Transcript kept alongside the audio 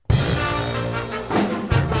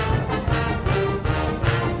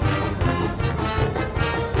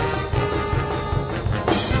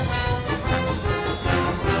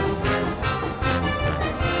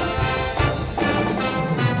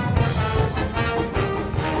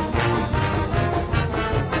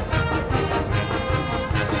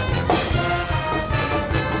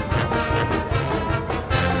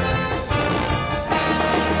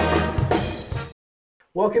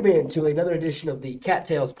Welcome into another edition of the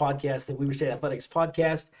Cattails podcast, the Weber State Athletics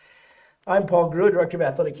podcast. I'm Paul Grew, Director of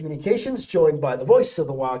Athletic Communications, joined by the voice of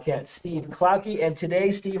the Wildcats, Steve Klauke. And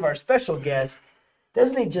today, Steve, our special guest,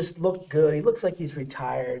 doesn't he just look good? He looks like he's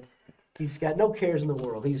retired. He's got no cares in the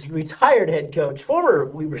world. He's retired head coach, former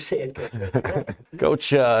Weber State head coach.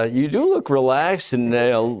 Coach, you do look relaxed, and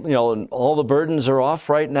all the burdens are off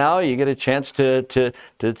right now. You get a chance to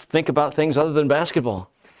think about things other than basketball.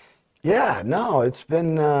 Yeah, no, it's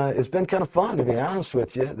been kind of fun, to be honest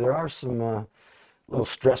with you. There are some a little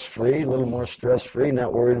stress-free, a little more stress-free,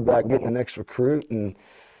 not worried about getting the next recruit and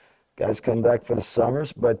guys come back for the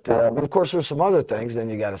summers. But of course, there's some other things then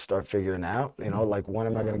you got to start figuring out, like when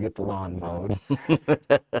am I going to get the lawn mowed?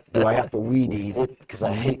 Do I have to weed eat it? Because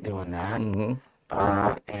I hate doing that. Mm-hmm.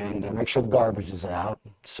 And make sure the garbage is out.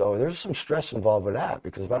 So there's some stress involved with that,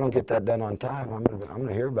 because if I don't get that done on time, I'm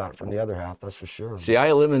gonna hear about it from the other half. That's for sure. See, I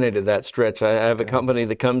eliminated that stretch. I have a company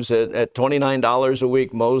that comes at $29 a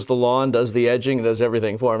week, mows the lawn, does the edging, does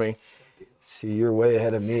everything for me. See, you're way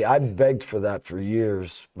ahead of me. I begged for that for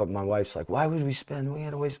years, but my wife's like, "Why would we spend? We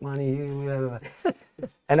had to waste money."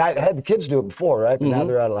 And I had the kids do it before, right? But now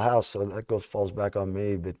they're out of the house, so that falls back on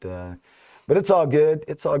me. But it's all good.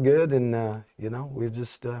 It's all good, and we've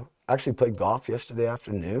just actually played golf yesterday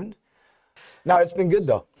afternoon. No, it's been good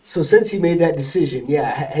though. So since you made that decision,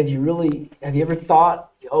 have you ever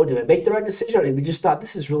thought, did I make the right decision, or have you just thought,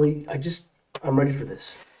 this is really, I'm ready for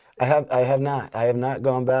this? I have not. I have not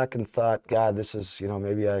gone back and thought, God, this is,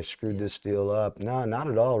 maybe I screwed this deal up. No, not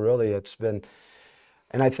at all, really. It's been,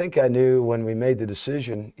 and I think I knew when we made the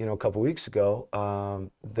decision, a couple weeks ago,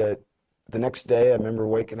 that the next day I remember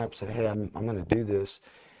waking up saying, hey, I'm going to do this.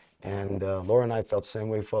 And Laura and I felt the same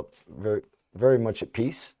way, felt very, very much at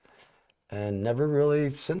peace, and never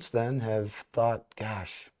really since then have thought,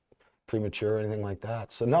 gosh, premature or anything like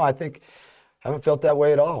that. So no, I haven't felt that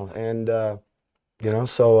way at all. And,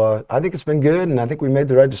 so I think it's been good, and I think we made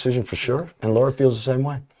the right decision for sure. And Laura feels the same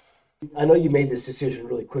way. I know you made this decision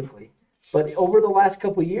really quickly, but over the last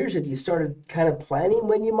couple of years, have you started kind of planning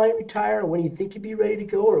when you might retire, or when you think you'd be ready to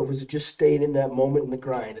go, or was it just staying in that moment in the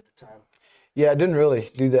grind at the time? Yeah, I didn't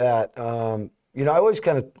really do that. I always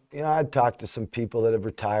kind of, I'd talked to some people that have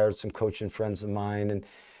retired, some coaching friends of mine, and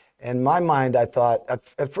in my mind, I thought,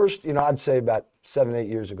 at first, I'd say about 7-8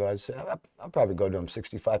 years ago, I'd say, I'll probably go to I'm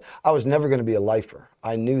 65. I was never going to be a lifer.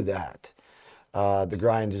 I knew that. The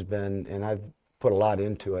grind has been, and I've put a lot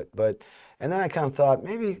into it. And then I kind of thought,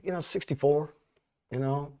 maybe, 64,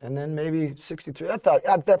 and then maybe 63. I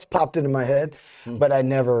thought, that's popped into my head, but I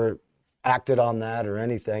never acted on that or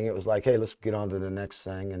anything. It was like, hey, let's get on to the next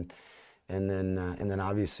thing. And then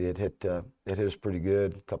obviously it hit us pretty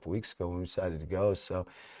good a couple weeks ago when we decided to go. So,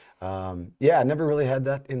 I never really had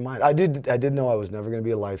that in mind. I did know I was never going to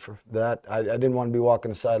be a lifer. That I didn't want to be walking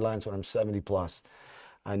the sidelines when I'm 70 plus.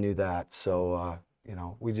 I knew that. So,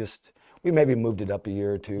 we maybe moved it up a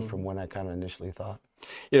year or two from when I kind of initially thought.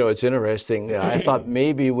 It's interesting. I thought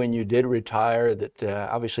maybe when you did retire that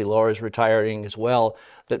obviously Laura's retiring as well,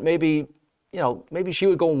 that maybe she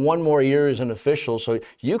would go one more year as an official so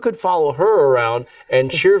you could follow her around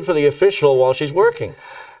and cheer for the official while she's working.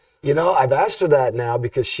 I've asked her that now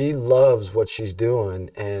because she loves what she's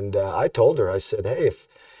doing. And I told her, I said, hey,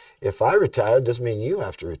 if I retire, it doesn't mean you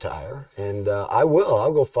have to retire. And I will.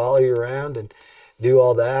 I'll go follow you around and do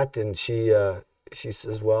all that. And she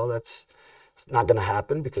says, well, it's not going to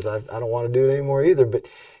happen because I don't want to do it anymore either. But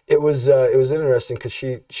it was interesting because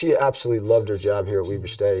she absolutely loved her job here at Weber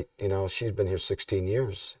State. She's been here 16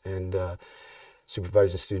 years and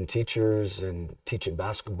supervising student teachers and teaching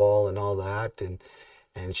basketball and all that.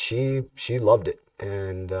 And she loved it.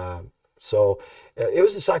 And so it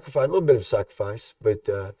was a little bit of a sacrifice, but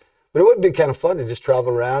it would be kind of fun to just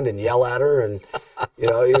travel around and yell at her and,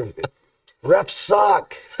 refs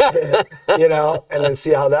suck, and then see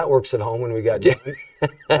how that works at home when we got done,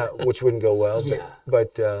 which wouldn't go well. Yeah.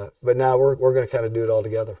 But now we're going to kind of do it all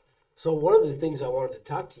together. So one of the things I wanted to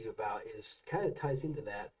talk to you about is kind of ties into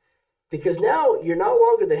that, because now you're no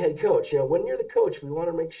longer the head coach. When you're the coach, we want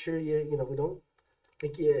to make sure we don't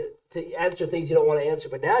make you to answer things you don't want to answer.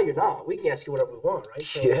 But now you're not. We can ask you whatever we want, right?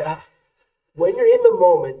 So yeah. When you're in the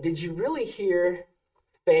moment, did you really hear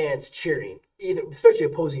fans cheering, especially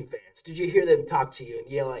opposing fans? Did you hear them talk to you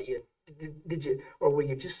and yell at you? Did you, or were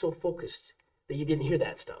you just so focused that you didn't hear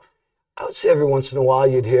that stuff? I would say every once in a while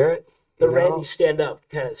you'd hear it. The Randy stand up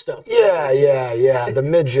kind of stuff. Yeah. The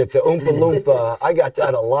midget, the Oompa Loompa. I got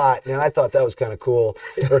that a lot, and I thought that was kind of cool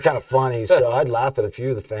or kind of funny. So I'd laugh at a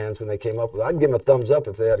few of the fans when they came up with it. I'd give them a thumbs up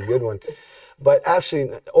if they had a good one. But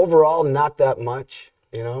actually, overall, not that much,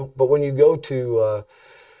 But when you go to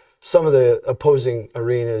some of the opposing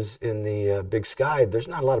arenas in the Big Sky, there's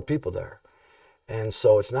not a lot of people there. And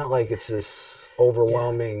so it's not like it's this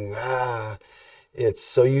overwhelming,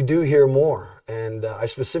 so you do hear more. And I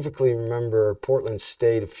specifically remember Portland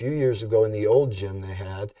State a few years ago in the old gym they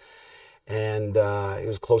had. And it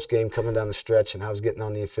was a close game coming down the stretch, and I was getting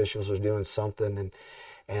on the officials, was doing something.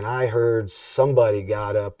 And I heard somebody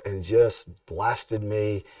got up and just blasted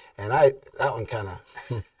me. And that one kind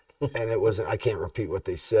of, and it wasn't, I can't repeat what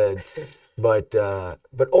they said. But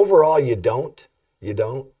overall, you don't,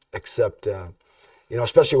 except,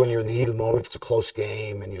 especially when you're in the heat of the moment, it's a close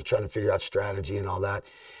game and you're trying to figure out strategy and all that.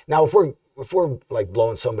 Now, if we're like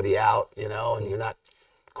blowing somebody out, and you're not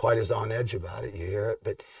quite as on edge about it, you hear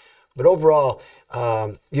it. But overall,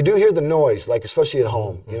 you do hear the noise, like especially at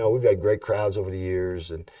home. We've had great crowds over the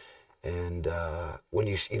years, and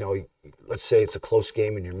when let's say it's a close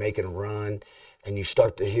game and you're making a run, and you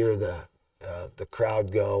start to hear the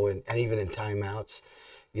crowd go, and even in timeouts,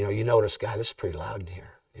 you notice, God, this is pretty loud in here.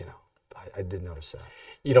 I did notice that.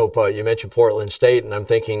 You mentioned Portland State, and I'm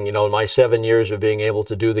thinking, in my 7 years of being able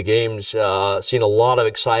to do the games, seen a lot of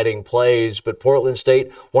exciting plays. But Portland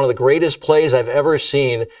State, one of the greatest plays I've ever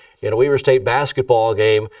seen in a Weber State basketball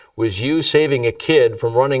game was you saving a kid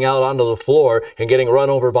from running out onto the floor and getting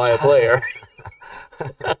run over by a player.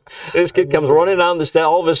 This kid comes running down the step.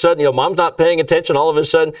 All of a sudden, mom's not paying attention. All of a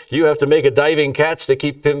sudden, you have to make a diving catch to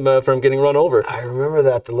keep him from getting run over. I remember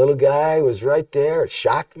that. The little guy was right there. It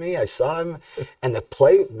shocked me. I saw him, and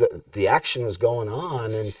the action was going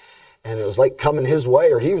on, and it was like coming his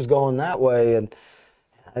way, or he was going that way, and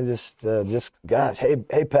I just gosh, hey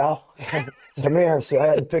pal, come here. So I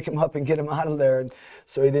had to pick him up and get him out of there, and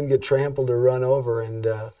so he didn't get trampled or run over. And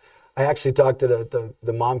I actually talked to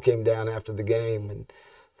the mom, came down after the game and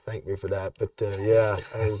thanked me for that. But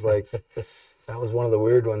I was like, that was one of the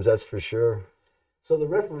weird ones, that's for sure. So the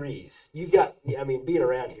referees, being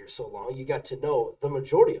around here so long, you got to know the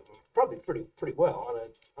majority of them probably pretty well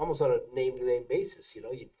almost on a name-to-name basis.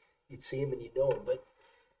 You'd see them and you'd know them, but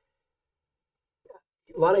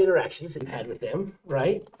a lot of interactions that you had with them,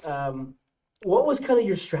 right? What was kind of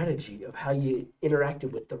your strategy of how you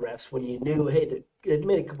interacted with the refs when you knew, hey, they'd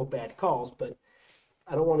made a couple bad calls, but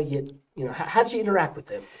I don't want to get, how'd you interact with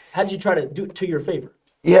them? How'd you try to do it to your favor?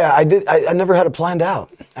 Yeah, I did. I never had it planned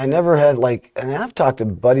out. I never had and I've talked to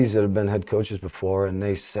buddies that have been head coaches before, and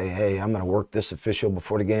they say, hey, I'm going to work this official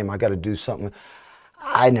before the game. I got to do something.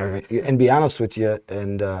 I never, and be honest with you,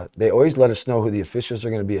 and they always let us know who the officials are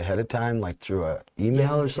going to be ahead of time, like through an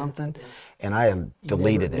email or something, and I have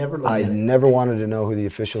deleted it. I never wanted to know who the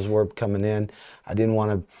officials were coming in. I didn't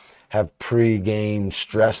want to have pre-game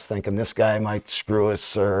stress thinking this guy might screw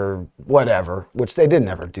us or whatever, which they didn't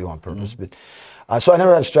ever do on purpose. Mm-hmm. But so I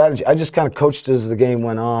never had a strategy. I just kind of coached as the game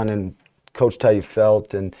went on and coached how you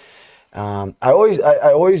felt. And I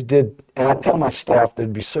always did, and I tell my staff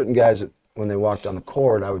there'd be certain guys that when they walked on the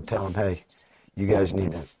court, I would tell them, hey, you guys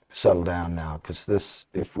need to settle down now, because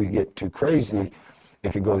if we get too crazy,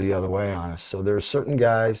 it could go the other way on us. So there are certain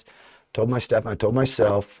guys, told my staff, and I told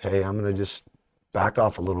myself, hey, I'm going to just back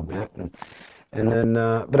off a little bit. And then,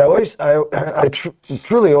 but I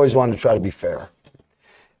truly always wanted to try to be fair,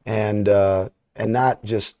 and not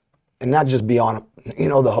just be on,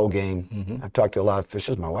 the whole game. Mm-hmm. I've talked to a lot of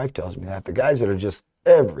officials. My wife tells me that the guys that are just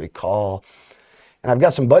every call, and I've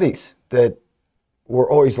got some buddies that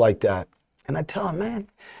were always like that. And I tell them, man,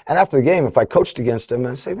 and after the game, if I coached against them,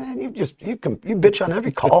 I say, man, you bitch on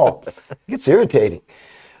every call. It gets irritating.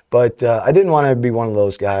 But I didn't want to be one of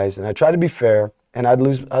those guys, and I tried to be fair, and I'd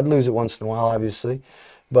lose it once in a while, obviously.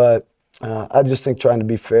 But I just think trying to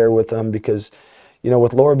be fair with them, because,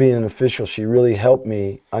 with Laura being an official, she really helped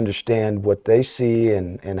me understand what they see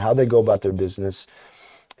and how they go about their business.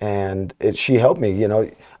 And she helped me.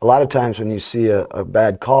 A lot of times when you see a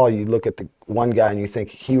bad call, you look at the one guy and you think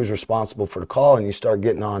he was responsible for the call, and you start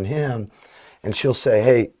getting on him, and she'll say,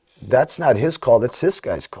 hey, that's not his call, that's this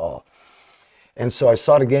guy's call. And so I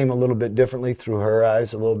saw the game a little bit differently through her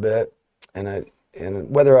eyes a little bit, and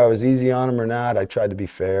whether I was easy on him or not, I tried to be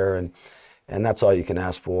fair, and that's all you can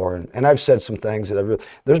ask for. And I've said some things that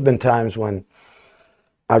there's been times when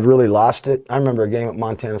I've really lost it. I remember a game at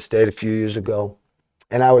Montana State a few years ago,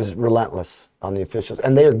 and I was relentless on the officials,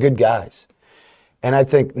 and they are good guys. And I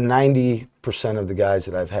think 90% of the guys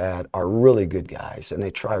that I've had are really good guys, and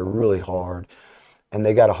they try really hard, and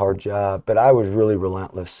they got a hard job. But I was really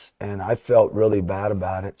relentless, and I felt really bad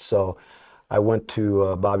about it. So I went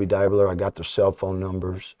to Bobby Deibler. I got their cell phone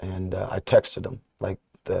numbers, and I texted them like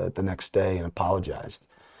the next day and apologized,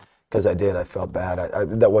 because I did. I felt bad.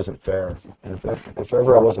 That wasn't fair. And if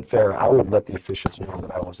ever I wasn't fair, I would let the officials know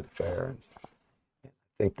that I wasn't fair.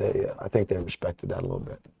 And I think they respected that a little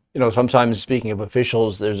bit. You know, sometimes speaking of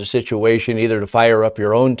officials, there's a situation either to fire up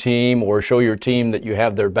your own team or show your team that you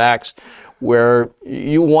have their backs where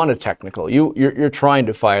you want a technical. You're trying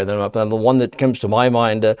to fire them up. And the one that comes to my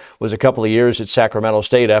mind was a couple of years at Sacramento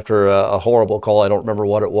State after a horrible call. I don't remember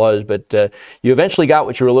what it was, but you eventually got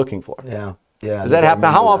what you were looking for. Yeah. Does that happen?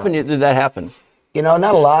 How often did that happen? You know,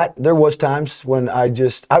 not a lot. There was times when I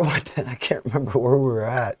went, I can't remember where we were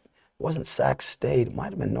at. It wasn't Sac State. It might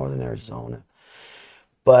have been Northern Arizona.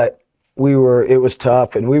 But it was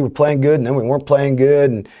tough, and we were playing good, and then we weren't playing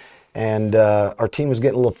good, and our team was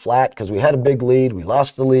getting a little flat because we had a big lead. We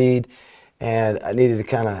lost the lead, and I needed to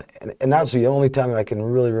kind of, and that was the only time I can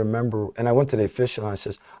really remember. And I went to the official, and I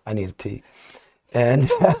says, I need a tee.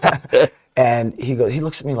 And and he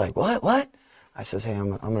looks at me like, what? I says, hey,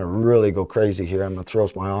 I'm going to really go crazy here. I'm going to throw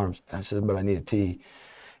my arms. And I said, but I need a tee.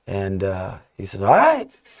 And he says, all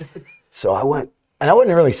right. So I went. And I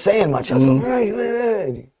wasn't really saying much. I was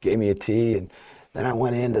like, he gave me a tee, and then I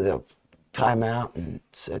went into the timeout and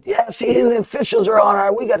said, yeah, see, the officials are on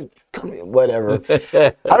our, we got to come in, whatever.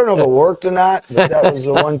 I don't know if it worked or not, but that was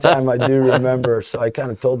the one time I do remember. So I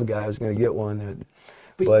kind of told the guy I was going to get one,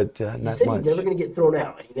 but not you said much. You're never going to get thrown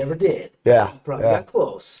out, and you never did. Yeah. You probably got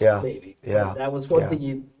close, maybe. Yeah. But that was one thing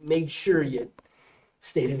you made sure you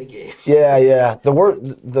stayed in the game. Yeah.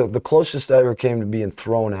 The closest I ever came to being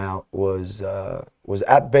thrown out was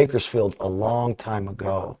at Bakersfield a long time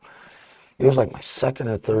ago. It was like my second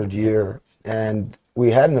or third year, and we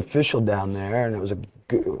had an official down there, and it was a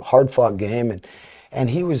hard-fought game, and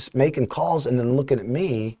he was making calls and then looking at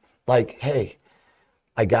me like, hey,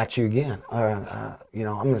 I got you again. You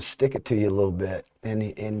know, I'm going to stick it to you a little bit,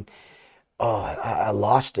 and I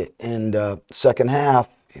lost it. And second half,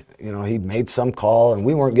 you know, he made some call, and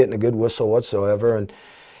we weren't getting a good whistle whatsoever.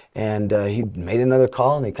 And he made another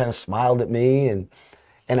call, and he kind of smiled at me, and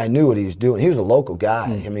I knew what he was doing. He was a local guy.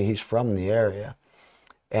 I mean, he's from the area.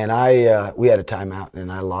 And we had a timeout, and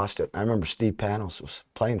I lost it. I remember Steve Panos was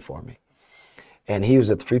playing for me, and he was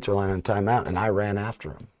at the free throw line on timeout, and I ran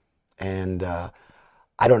after him. And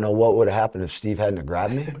I don't know what would have happened if Steve hadn't have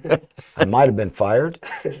grabbed me. I might have been fired.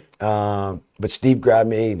 But Steve grabbed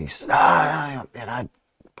me, and he said,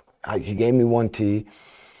 and he gave me one tee,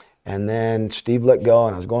 and then Steve let go,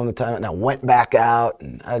 and I was going to the timeout, and I went back out,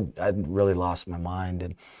 and I'd really lost my mind,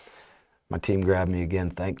 and my team grabbed me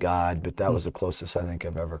again, thank God, but that was the closest I think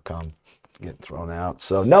I've ever come to getting thrown out.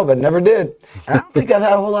 So, no, but never did. And I don't think I've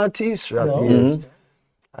had a whole lot of tees throughout the years.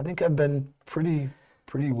 I think I've been pretty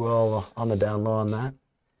well on the down low on that.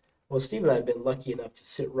 Well, Steve and I have been lucky enough to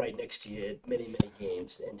sit right next to you at many, many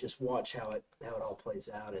games and just watch how it all plays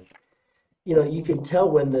out. And you know, you can tell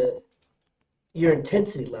when your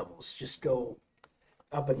intensity levels just go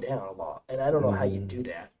up and down a lot. And I don't know how you do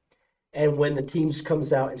that. And when the team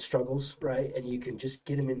comes out and struggles, right, and you can just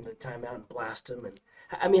get them in the timeout and blast them. And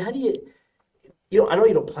I mean, how do you I know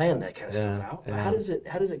you don't plan that kind of stuff out, but how does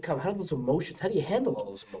it come? How do those emotions, how do you handle all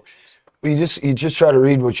those emotions? Well, you just try to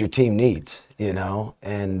read what your team needs, you know,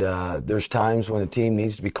 and there's times when the team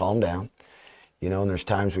needs to be calmed down. You know, and there's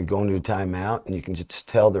times we go into a timeout and you can just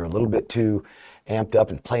tell they're a little bit too amped up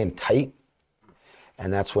and playing tight.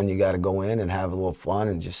 And that's when you got to go in and have a little fun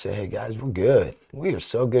and just say, hey, guys, we're good. We are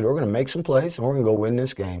so good. We're going to make some plays and we're going to go win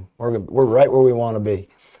this game. We're right where we want to be.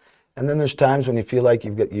 And then there's times when you feel like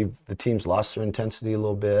the team's lost their intensity a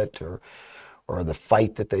little bit or the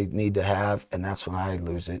fight that they need to have. And that's when I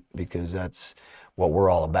lose it, because that's what we're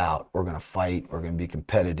all about. We're going to fight. We're going to be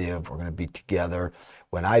competitive. We're going to be together.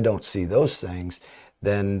 When I don't see those things,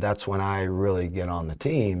 then that's when I really get on the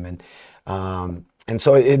team. And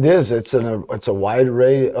so it's a wide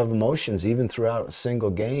array of emotions, even throughout a single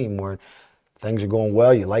game where things are going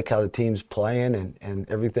well. You like how the team's playing and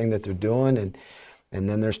everything that they're doing. And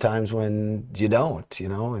then there's times when you don't, you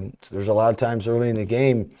know. And there's a lot of times early in the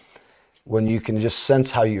game when you can just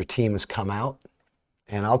sense how your team has come out.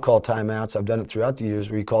 And I'll call timeouts. I've done it throughout the years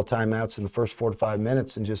where you call timeouts in the first 4 to 5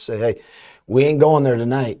 minutes and just say, hey, we ain't going there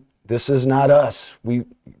tonight. This is not us. We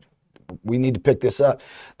need to pick this up.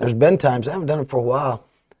 There's been times, I haven't done it for a while,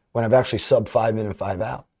 when I've actually subbed 5 in and 5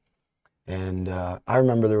 out. And I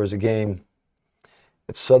remember there was a game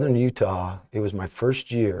at Southern Utah. It was my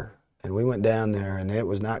first year, and we went down there, and it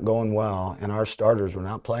was not going well, and our starters were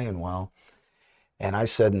not playing well. And I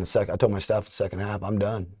said I told my staff the second half, I'm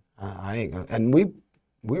done. I ain't gonna. And we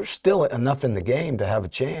were still enough in the game to have a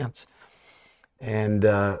chance. And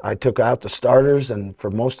I took out the starters and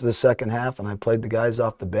for most of the second half, and I played the guys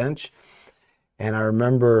off the bench. And I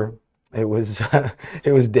remember it was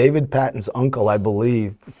David Patton's uncle, I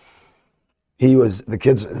believe.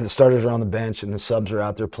 The starters are on the bench and the subs are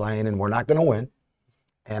out there playing, and we're not going to win.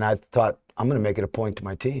 And I thought, I'm going to make it a point to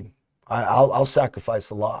my team. I'll sacrifice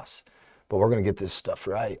the loss, but we're going to get this stuff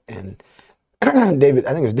right. And David,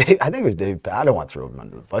 I think it was David Pat. I don't want to throw him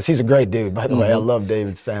under the bus. He's a great dude, by the way. I love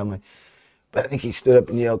David's family. But I think he stood up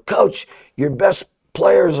and yelled, "Coach, your best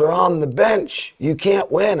players are on the bench. You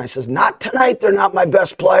can't win." I says, "Not tonight. They're not my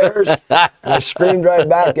best players." And I screamed right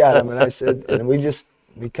back at him. And I said, and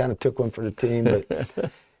we kind of took one for the team.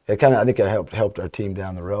 But I think I helped our team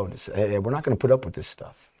down the road and say, hey, we're not going to put up with this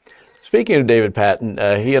stuff. Speaking of David Patton,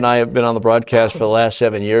 he and I have been on the broadcast for the last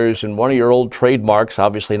 7 years, and one of your old trademarks,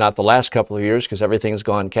 obviously not the last couple of years because everything's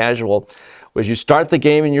gone casual, was you start the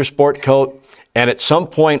game in your sport coat, and at some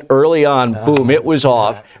point early on, boom, it was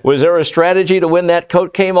off. Was there a strategy to when that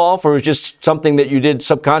coat came off, or was it just something that you did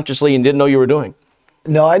subconsciously and didn't know you were doing?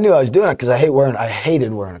 No, I knew I was doing it because I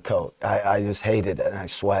hated wearing a coat. I just hated it, and I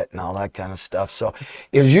sweat and all that kind of stuff. So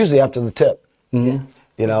it was usually after the tip. Mm-hmm.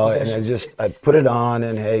 You know, and I put it on,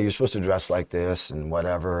 and hey, you're supposed to dress like this and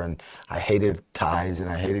whatever. And I hated ties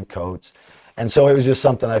and I hated coats. And so it was just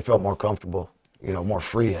something I felt more comfortable, you know, more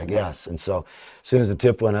free, I guess. And so as soon as the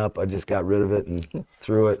tip went up, I just got rid of it and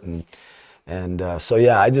threw it. So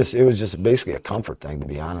yeah, it was just basically a comfort thing, to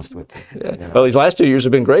be honest with you. Yeah. You know? Well, these last 2 years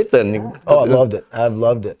have been great then. Oh, I loved it. I've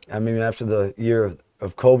loved it. I mean, after the year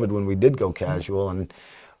of COVID when we did go casual, and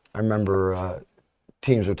I remember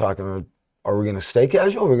teams were talking about, are we going to stay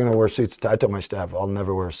casual? Or are we going to wear suits? I told my staff, I'll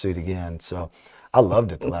never wear a suit again. So I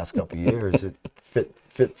loved it the last couple of years. It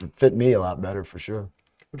fit me a lot better for sure.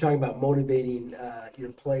 We're talking about motivating your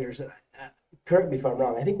players. Correct me if I'm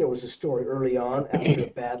wrong. I think there was a story early on after a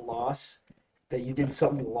bad loss that you did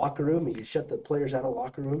something in the locker room and you shut the players out of the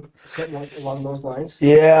locker room, something along those lines.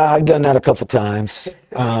 Yeah, I've done that a couple times.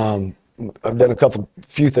 I've done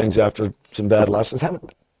few things after some bad losses.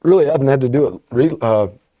 Haven't had to do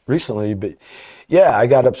it recently, but yeah, I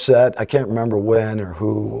got upset. I can't remember when or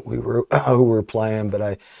who we were playing, but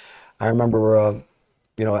I remember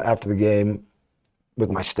after the game with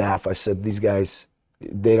my staff, I said, these guys,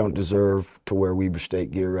 they don't deserve to wear Weber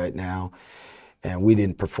State gear right now, and we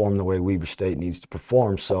didn't perform the way Weber State needs to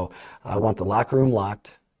perform. So I want the locker room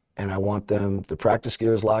locked, and I want the practice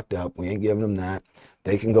gear is locked up. We ain't giving them that.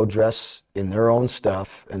 They can go dress in their own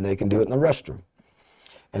stuff, and they can do it in the restroom.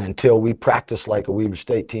 And until we practice like a Weber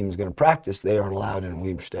State team is going to practice, they aren't allowed in a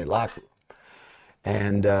Weber State locker room.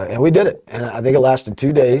 And we did it. And I think it lasted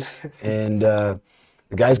 2 days. And the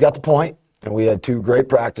guys got the point. And we had 2 great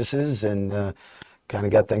practices and kind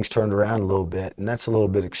of got things turned around a little bit. And that's a little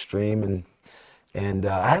bit extreme. And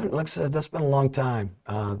I haven't, like I said, that's been a long time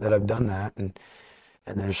that I've done that. And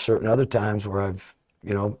there's certain other times where I've,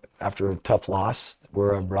 after a tough loss,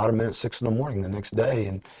 where I brought them in at 6 a.m. the next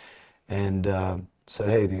day and said,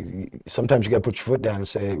 hey, sometimes you got to put your foot down and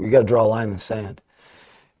say, we got to draw a line in the sand.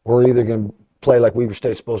 We're either going to play like Weber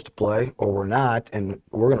State's supposed to play, or we're not, and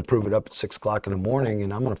we're going to prove it up at 6 o'clock in the morning,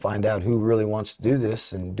 and I'm going to find out who really wants to do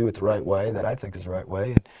this and do it the right way, that I think is the right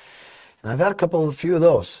way. And I've had a few of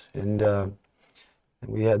those, and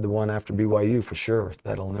we had the one after BYU for sure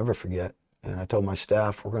that I'll never forget. And I told my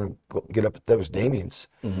staff, we're going to get up. That was Damien's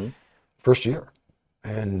first year,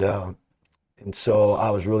 and so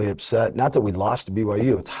I was really upset. Not that we lost to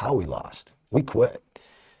BYU, it's how we lost. We quit.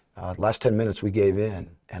 Last 10 minutes we gave in,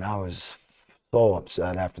 and I was so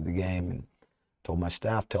upset after the game and told my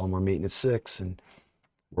staff, tell them we're meeting at 6, and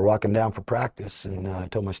we're walking down for practice, and I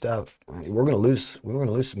told my staff, we're going to lose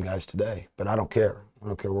some guys today, but I don't care.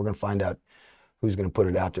 We're going to find out who's going to put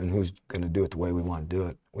it out there and who's going to do it the way we want to do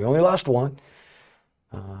it. We only lost one,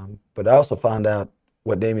 but I also found out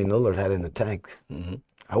what Damian Lillard had in the tank. Mm-hmm.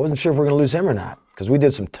 I wasn't sure if we were going to lose him or not because we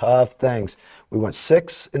did some tough things. We went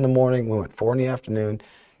 6 in the morning, we went 4 in the afternoon,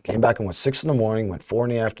 came back and went 6 in the morning, went 4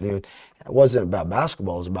 in the afternoon. It wasn't about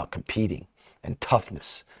basketball, it was about competing and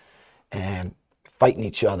toughness and fighting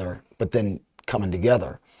each other, but then coming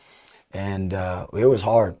together. And it was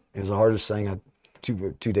hard. It was the hardest thing,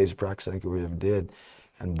 2 days of practice I think we ever did.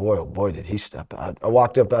 And boy, oh boy, did he step out. I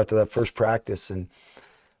walked up after that first practice and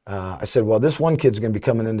I said, well, this one kid's going to be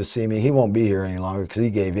coming in to see me. He won't be here any longer because he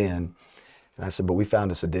gave in. And I said, but we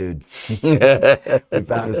found us a dude. We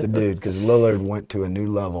found us a dude because Lillard went to a new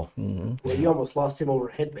level. Mm-hmm. Well, you almost lost him over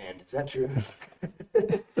a headband. Is that true?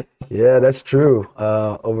 Yeah, that's true.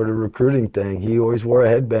 Over the recruiting thing, he always wore a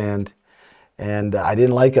headband. And I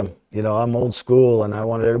didn't like him. I'm old school, and I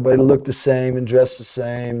wanted everybody to look the same and dress the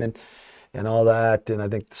same and all that. And I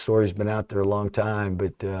think the story's been out there a long time.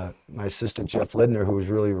 But my assistant, Jeff Lidner, who was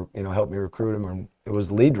really, helped me recruit him, and it was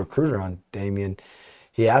the lead recruiter on Damien,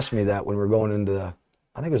 he asked me that when we were going into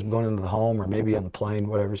the home or maybe on the plane,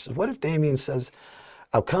 whatever. He says, what if Damien says,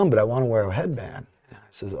 I'll come, but I want to wear a headband? I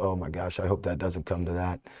says, oh my gosh, I hope that doesn't come to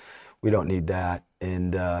that. We don't need that.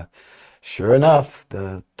 And sure enough,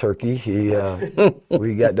 the turkey,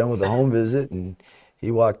 we got done with the home visit, and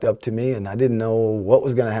he walked up to me, and I didn't know what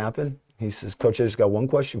was going to happen. He says, Coach, I just got one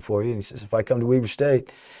question for you. And he says, if I come to Weber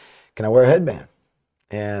State, can I wear a headband?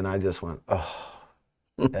 And I just went, oh,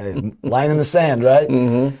 hey, line in the sand, right?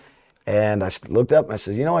 Mm-hmm. And I looked up and I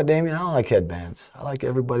said, you know what, Damien, I don't like headbands. I like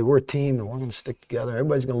everybody. We're a team, and we're going to stick together.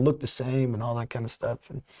 Everybody's going to look the same and all that kind of stuff.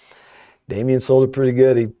 And Damien sold it pretty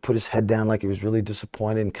good. He put his head down like he was really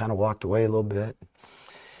disappointed and kind of walked away a little bit.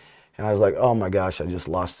 And I was like, oh my gosh, I just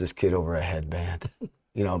lost this kid over a headband.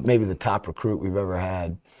 You know, maybe the top recruit we've ever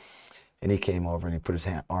had. And he came over and he put his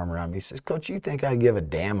arm around me. He says, Coach, you think I give a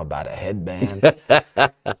damn about a headband?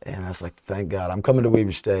 And I was like, thank God. I'm coming to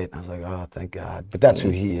Weber State. And I was like, oh, thank God. But that's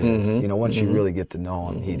who he is. Mm-hmm. You know, once Mm-hmm. you really get to know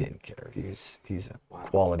him, he didn't care. He's a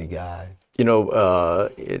quality guy. You know,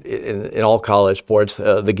 in all college sports,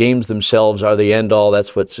 the games themselves are the end all.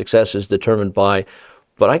 That's what success is determined by.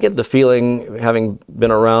 But I get the feeling, having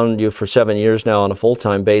been around you for 7 years now on a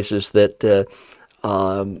full-time basis, that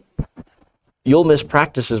you'll miss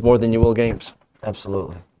practices more than you will games.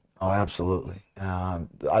 Absolutely. Oh, absolutely.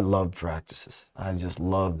 I love practices. I just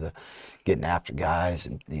love the getting after guys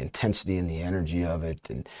and the intensity and the energy of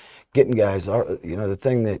it, and getting guys. You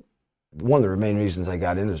know, one of the main reasons I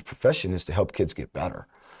got into this profession is to help kids get better.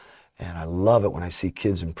 And I love it when I see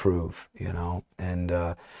kids improve, you know, and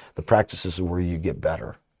the practices are where you get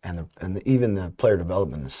better. And even the player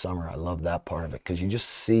development this summer, I love that part of it, because you just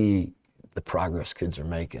see the progress kids are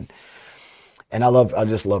making. And I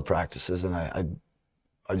just love practices, and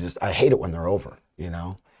I hate it when they're over, you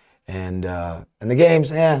know. And the games,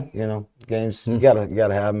 you know, games you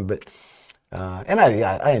gotta have them. But and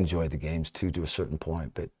I enjoy the games too, to a certain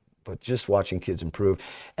point. But just watching kids improve,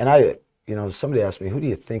 and you know, somebody asked me, who do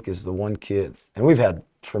you think is the one kid? And we've had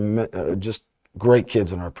just great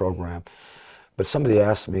kids in our program. But somebody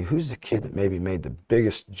asked me, who's the kid that maybe made the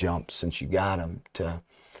biggest jump since you got him to? And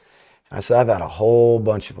I said, I've had a whole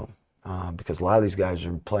bunch of them. Because a lot of these guys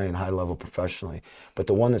are playing high level professionally. But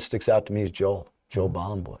the one that sticks out to me is Joel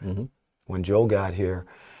Bollenboy. Mm-hmm. When Joel got here,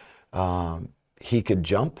 he could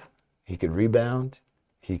jump, he could rebound,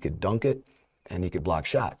 he could dunk it, and he could block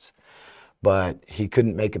shots. But he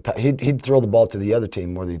couldn't make a he'd throw the ball to the other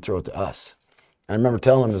team more than he'd throw it to us. And I remember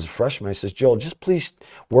telling him as a freshman, I says, Joel, just please,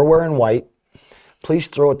 we're wearing white. Please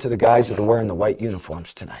throw it to the guys that are wearing the white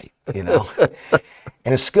uniforms tonight, you know.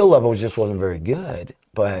 And his skill level just wasn't very good,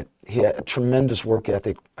 but he had a tremendous work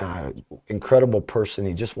ethic, incredible person.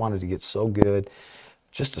 He just wanted to get so good,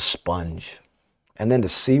 just a sponge. And then to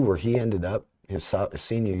see where he ended up his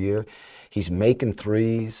senior year, he's making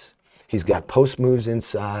threes, he's got post moves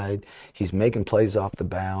inside, he's making plays off the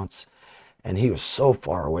bounce, and he was so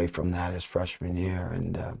far away from that his freshman year.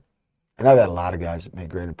 And I've had a lot of guys that made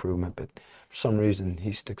great improvement, but for some reason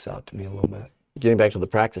he sticks out to me a little bit. Getting back to the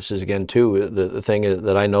practices again too, the thing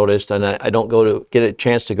that I noticed, and I don't get a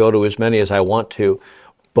chance to go to as many as I want to,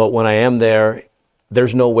 but when I am there,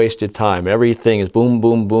 there's no wasted time. Everything is boom,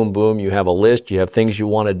 boom, boom, boom. You have a list, you have things you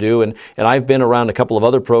want to do, and I've been around a couple of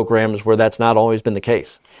other programs where that's not always been the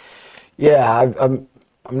case. Yeah, I'm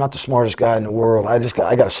not the smartest guy in the world. I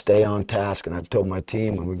got to stay on task, and I've told my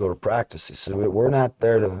team when we go to practice, I said, we're not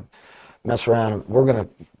there to mess around. We're going to,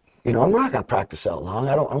 you know, I'm not going to practice that long.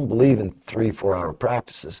 I don't believe in 3-4 hour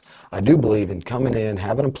practices. I do believe in coming in,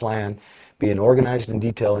 having a plan, being organized and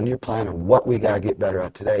detailed in your plan of what we got to get better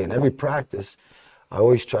at today. And every practice, I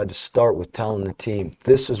always tried to start with telling the team,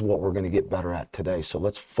 this is what we're going to get better at today. So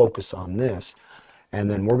let's focus on this, and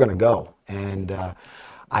then we're going to go. And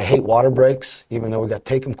I hate water breaks, even though we got to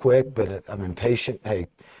take them quick, but I'm impatient. Hey,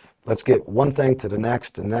 let's get one thing to the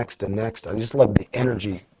next and next and next. I just love the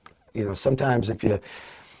energy. You know, sometimes if you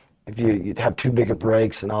have too big of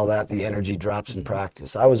breaks and all that, the energy drops in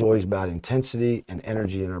practice. I was always about intensity and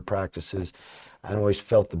energy in our practices. I always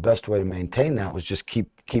felt the best way to maintain that was just keep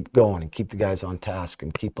going and keep the guys on task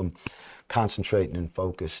and keep them concentrating and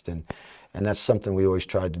focused. And that's something we always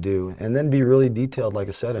tried to do. And then be really detailed, like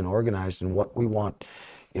I said, and organized in what we want.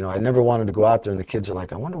 You know, I never wanted to go out there and the kids are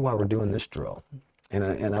like, I wonder why we're doing this drill. And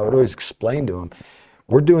I would always explain to them,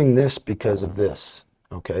 we're doing this because of this.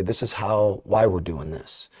 Okay, this is why we're doing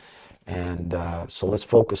this. And so let's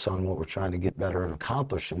focus on what we're trying to get better and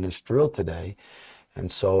accomplish in this drill today. And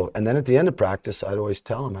then at the end of practice, I'd always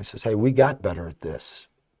tell them, I says, hey, we got better at this,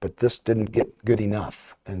 but this didn't get good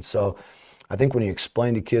enough. And so I think when you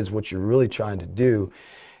explain to kids what you're really trying to do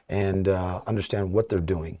and understand what they're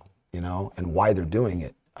doing, you know, and why they're doing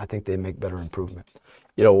it, I think they make better improvement.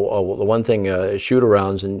 You know, the one thing,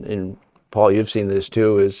 shoot-arounds, and Paul, you've seen this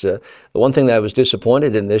too, is the one thing that I was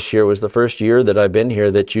disappointed in this year was the first year that I've been here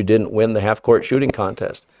that you didn't win the half-court shooting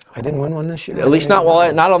contest. I didn't win one this year. At least not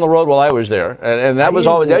not on the road while I was there, and that was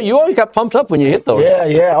always you always got pumped up when you hit those.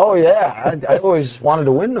 I always wanted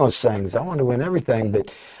to win those things. I wanted to win everything,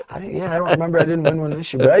 but I don't remember. I didn't win one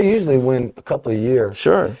this year, but I usually win a couple of years.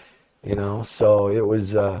 Sure. So it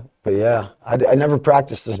was. But yeah, I never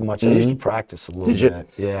practiced as much. I used to practice a little bit.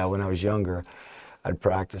 Yeah, when I was younger, I'd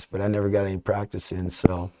practice, but I never got any practice in.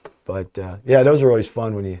 So, but those are always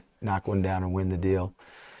fun when you knock one down and win the deal.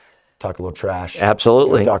 Talk a little trash.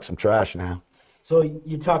 Absolutely. Talk some trash now. So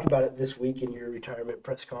you talked about it this week in your retirement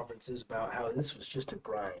press conferences about how this was just a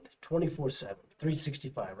grind, 24/7,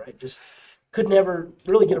 365, right? Just could never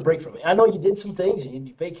really get a break from it. I know you did some things, you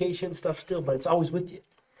did vacation stuff still, but it's always with you.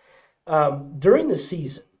 During the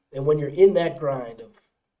season, and when you're in that grind of,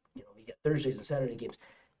 you got Thursdays and Saturday games,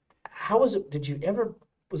 how was it?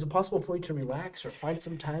 Was it possible for you to relax or find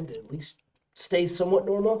some time to at least stay somewhat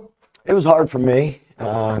normal? It was hard for me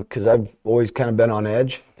because I've always kind of been on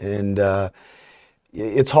edge, and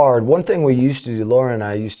it's hard. One thing we used to do, Laura and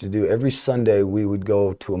I used to do, every Sunday we would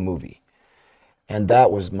go to a movie, and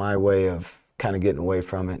that was my way of kind of getting away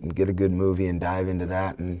from it and get a good movie and dive into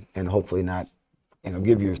that and hopefully not,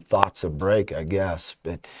 give your thoughts a break, I guess.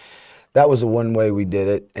 But that was the one way we did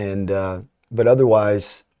it, and but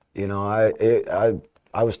otherwise,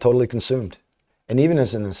 I was totally consumed, and even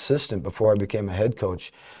as an assistant before I became a head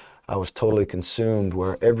coach, I was totally consumed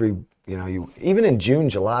where even in June,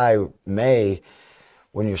 July, May,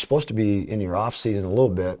 when you're supposed to be in your off season a little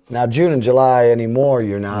bit. Now, June and July anymore,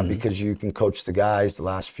 you're not because you can coach the guys the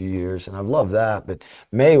last few years, and I've loved that. But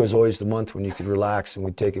May was always the month when you could relax and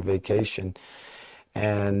we'd take a vacation.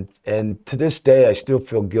 And to this day, I still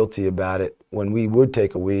feel guilty about it when we would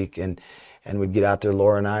take a week and we'd get out there,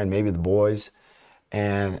 Laura and I, and maybe the boys.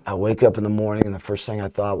 And I wake up in the morning, and the first thing I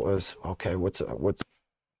thought was, okay, what's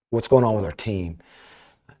going on with our team?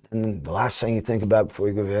 And the last thing you think about before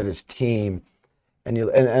you go to bed is team. And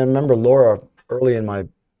I remember Laura early in my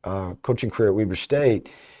coaching career at Weber State,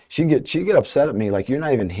 she'd get upset at me like, you're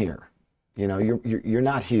not even here. You're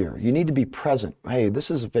not here. You need to be present. Hey,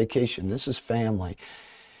 this is a vacation. This is family.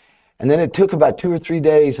 And then it took about 2 or 3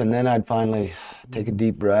 days, and then I'd finally take a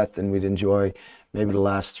deep breath, and we'd enjoy maybe the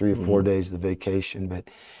last 3 or 4 days of the vacation.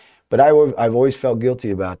 But I've always felt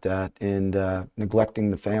guilty about that and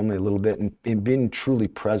neglecting the family a little bit and being truly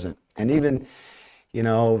present. And even,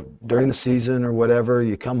 during the season or whatever,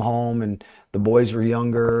 you come home and the boys are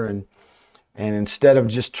younger, and instead of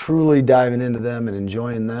just truly diving into them and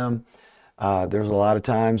enjoying them, there's a lot of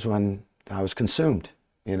times when I was consumed,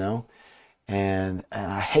 and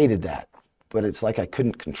I hated that. But it's like I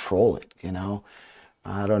couldn't control it,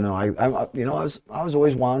 I don't know. I was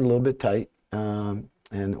always wound a little bit tight.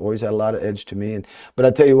 And always had a lot of edge to me. But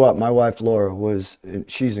I tell you what, my wife Laura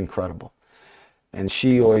she's incredible. And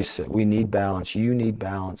she always said, we need balance, you need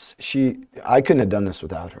balance. I couldn't have done this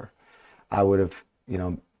without her. I would have,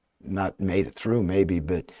 not made it through maybe,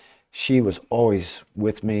 but she was always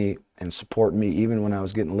with me and supporting me, even when I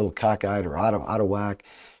was getting a little cockeyed or out of whack.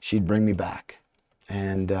 She'd bring me back.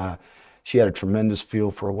 And she had a tremendous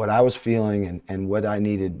feel for what I was feeling and what I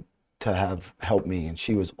needed to have help me. And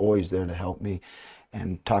she was always there to help me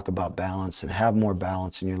and talk about balance and have more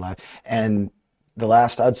balance in your life. And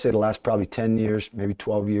I'd say the last probably 10 years, maybe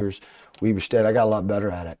 12 years, Weber State, I got a lot better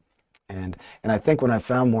at it. And I think when I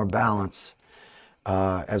found more balance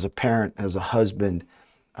as a parent, as a husband,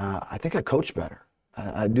 I think I coached better.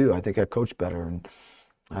 I do. I think I coached better. And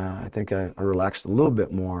I think I relaxed a little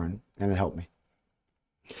bit more, and it helped me.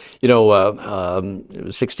 It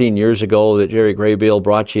was 16 years ago that Jerry Graybill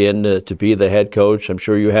brought you in to be the head coach. I'm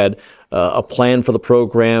sure you had a plan for the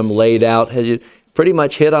program laid out. Had you pretty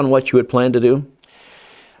much hit on what you had planned to do?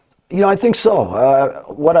 I think so.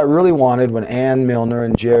 What I really wanted when Ann Milner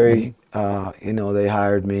and Jerry, they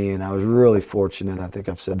hired me, and I was really fortunate. I think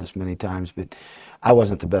I've said this many times, but I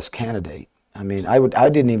wasn't the best candidate. I mean,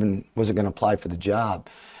 wasn't going to apply for the job.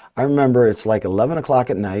 I remember it's like 11 o'clock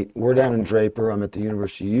at night. We're down in Draper. I'm at the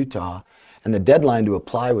University of Utah, and the deadline to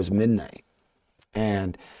apply was midnight.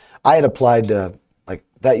 And I had applied to,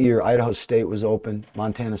 that year, Idaho State was open,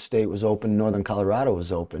 Montana State was open, Northern Colorado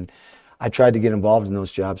was open. I tried to get involved in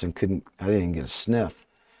those jobs and I didn't get a sniff.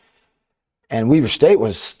 And Weber State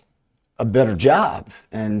was a better job.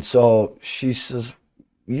 And so she says,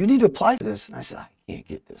 you need to apply for this. And I said, I can't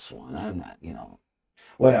get this one. I'm not,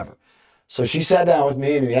 whatever. So she sat down with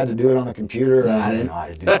me, and we had to do it on the computer. I didn't know how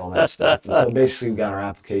to do all that stuff. And so basically we got our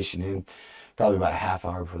application in probably about a half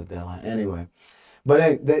hour before the deadline. Anyway,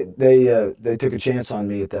 But they took a chance on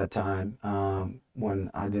me at that time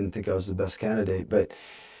when I didn't think I was the best candidate. But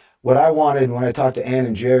what I wanted when I talked to Ann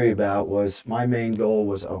and Jerry about was my main goal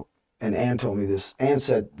was, and Ann told me this. Ann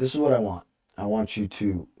said, "This is what I want. I want you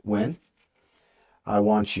to win. I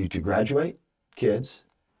want you to graduate kids.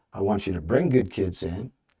 I want you to bring good kids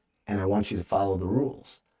in, and I want you to follow the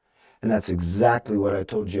rules." And that's exactly what I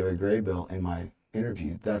told Jerry Graybill in my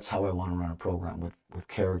interview. That's how I want to run a program, with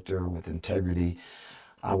character, with integrity.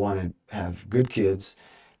 I want to have good kids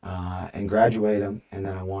and graduate them, and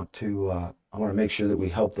then I want to make sure that we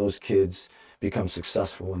help those kids become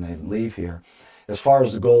successful when they leave here. As far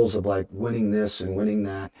as the goals of like winning this and winning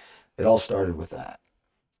that, it all started with that.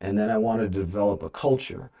 And then I wanted to develop a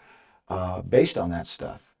culture based on that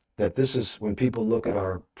stuff. That this is, when people look at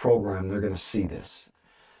our program, they're going to see this.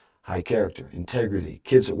 High character, integrity,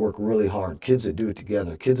 kids that work really hard, kids that do it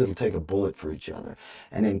together, kids that will take a bullet for each other.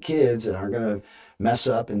 And then kids that aren't going to mess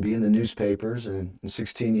up and be in the newspapers. And in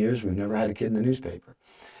 16 years, we've never had a kid in the newspaper.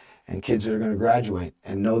 And kids that are going to graduate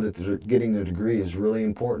and know that they're getting their degree is really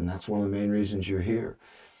important. That's one of the main reasons you're here.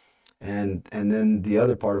 And then the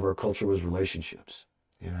other part of our culture was relationships.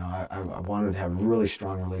 You know, I wanted to have really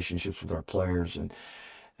strong relationships with our players, and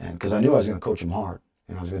because I knew I was going to coach them hard.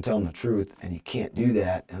 And I was going to tell them the truth, and you can't do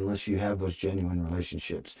that unless you have those genuine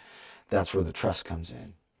relationships. That's where the trust comes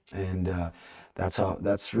in, and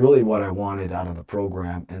that's really what I wanted out of the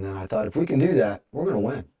program. And then I thought, if we can do that, we're going to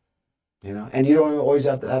win. You know, and you don't always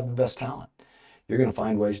have to have the best talent. You're going to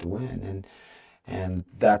find ways to win, and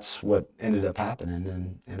that's what ended up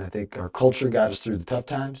happening. And I think our culture got us through the tough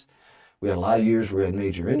times. We had a lot of years where we had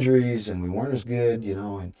major injuries, and we weren't as good, you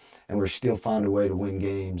know, and we still found a way to win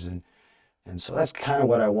games. And so that's kind of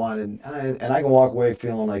what I wanted. And I can walk away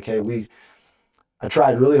feeling like, hey, I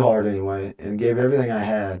tried really hard anyway and gave everything I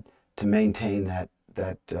had to maintain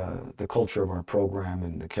the culture of our program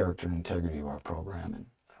and the character and integrity of our program. And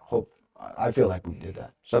I feel like we did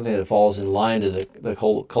that. Something that falls in line to the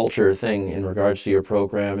whole culture thing in regards to your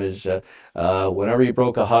program is whenever you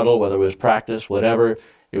broke a huddle, whether it was practice, whatever,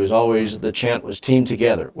 it was always, the chant was team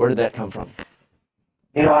together. Where did that come from?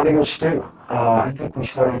 You know, I think it was Stu. I think we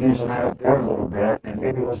started using that up there a little bit, and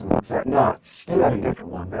maybe it wasn't exact. No, Stu had a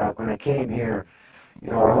different one. But when I came here, you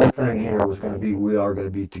know, our whole thing here was going to be, we are going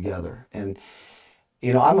to be together. And,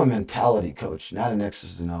 you know, I'm a mentality coach, not an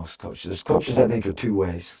X's and O's coach. There's coaches, I think, are two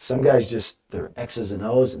ways. Some guys just, they're X's and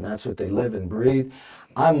O's, and that's what they live and breathe.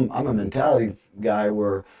 I'm a mentality guy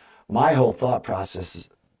where my whole thought process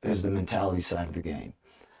is the mentality side of the game.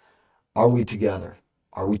 Are we together?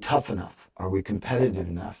 Are we tough enough? Are we competitive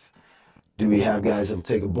enough? Do we have guys that will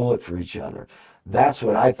take a bullet for each other? That's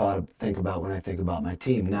what I think about when I think about my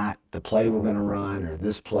team, not the play we're going to run or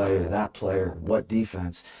this play or that play or what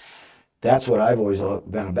defense. That's what I've always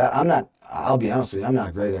been about. I'll be honest with you, I'm not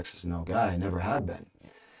a great X's and O guy. I never have been.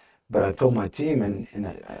 But I told my team, and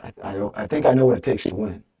I think I know what it takes to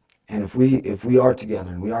win. And if we are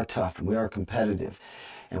together and we are tough and we are competitive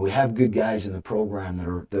and we have good guys in the program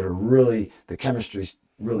that are really, the chemistry's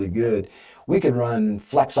really good, we can run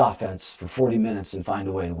flex offense for 40 minutes and find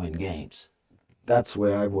a way to win games. That's the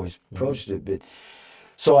way I've always approached it. But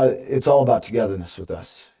so it's all about togetherness with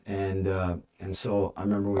us. And so I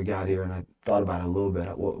remember we got here and I thought about it a little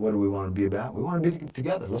bit. What do we want to be about? We want to be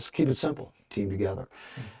together. Let's keep it simple. Team together.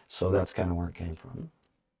 So that's kind of where it came from.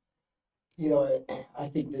 You know, I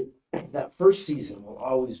think that first season will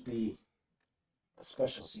always be a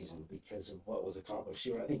special season because of what was accomplished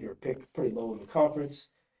here. I think you were picked pretty low in the conference.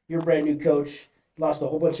 You're a brand new coach, lost a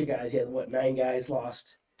whole bunch of guys. You had, 9 guys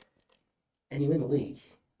lost, and you win the league,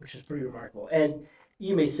 which is pretty remarkable. And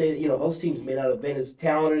you may say that, you know, those teams may not have been as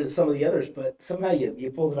talented as some of the others, but somehow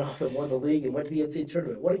you pulled it off and won the league and went to the NCAA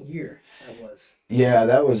tournament. What a year that was. Yeah,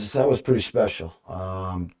 that was pretty special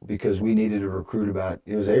because we needed to recruit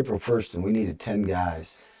it was April 1st, and we needed 10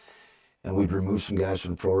 guys. And we'd removed some guys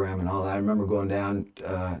from the program and all that. I remember going down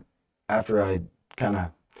after I kind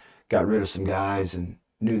of got rid of some guys and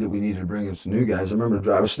knew that we needed to bring in some new guys. I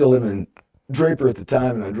remember I was still living in Draper at the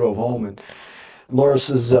time, and I drove home, and Laura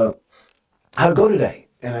says, how'd it go today?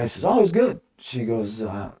 And I says, oh, it was good. She goes,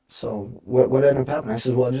 so what ended up happening? I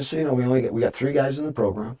said, well, just so you know, we got 3 guys in the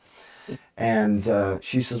program. And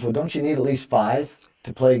she says, well, don't you need at least 5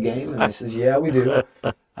 to play a game? And I says, yeah, we do.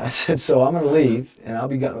 I said, so I'm going to leave, and I'll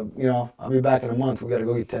be back in a month. We got to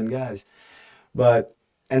go get 10 guys.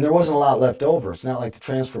 And there wasn't a lot left over. It's not like the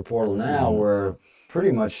transfer portal now where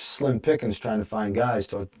pretty much slim pickings trying to find guys.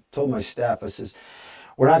 So I told my staff, I says,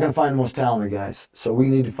 we're not going to find the most talented guys. So we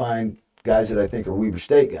need to find guys that I think are Weber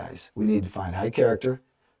State guys. We need to find high character,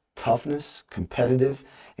 toughness, competitive,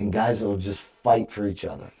 and guys that will just fight for each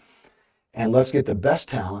other. and let's get the best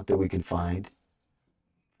talent that we can find,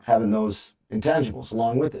 having those intangibles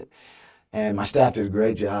along with it. And my staff did a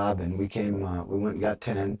great job, and we went and got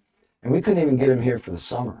 10, and we couldn't even get them here for the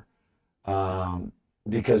summer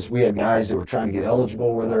because we had guys that were trying to get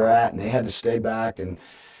eligible where they're at, and they had to stay back. And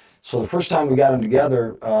so the first time we got them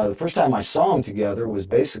together, the first time I saw them together was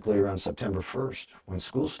basically around September 1st when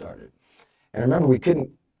school started. And I remember we couldn't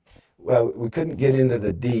get into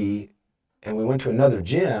the D, and we went to another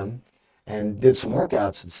gym and did some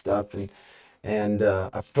workouts and stuff. And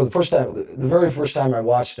for the very first time I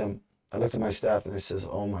watched them, I looked at my staff and I says,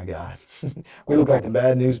 "Oh my God, we look like the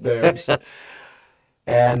Bad News Bears."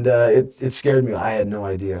 And it scared me. I had no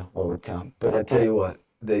idea what would come. But I tell you what,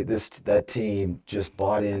 that team just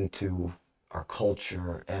bought into our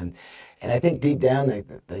culture, and I think deep down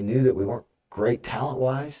they knew that we weren't great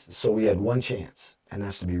talent-wise, so we had one chance, and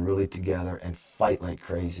that's to be really together and fight like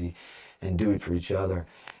crazy and do it for each other.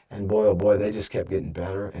 And boy, oh boy, they just kept getting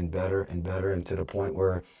better and better and better, and to the point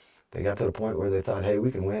where they got to the point where they thought, hey,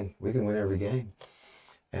 we can win every game.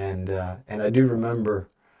 And I do remember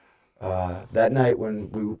that night when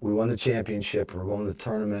we won the championship, we were going to the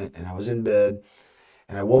tournament, and I was in bed,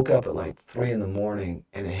 and I woke up at like 3 a.m,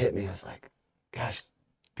 and it hit me. I was like, gosh,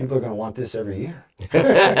 people are going to want this every year.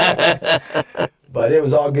 But it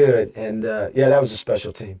was all good. And yeah, that was a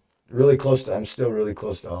special team. I'm still really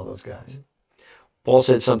close to all those guys. Paul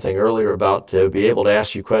said something earlier about be able to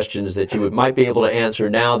ask you questions that you might be able to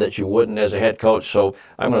answer now that you wouldn't as a head coach. So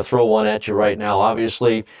I'm going to throw one at you right now.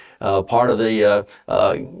 Obviously, part of the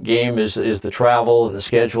game is the travel and the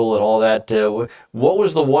schedule and all that. What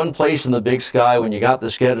was the one place in the Big Sky when you got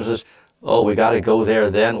the schedule says, oh, we got to go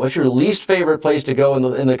there then? What's your least favorite place to go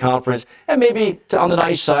in the conference? And maybe on the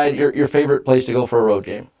nice side, your favorite place to go for a road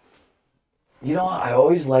game? You know, I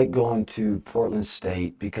always like going to Portland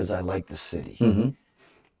State because I like the city. Mm-hmm.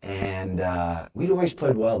 And we'd always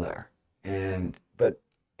played well there. But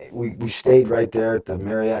we stayed right there at the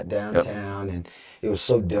Marriott downtown, yep. And it was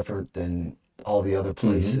so different than all the other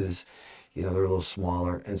places. Mm-hmm. You know, they're a little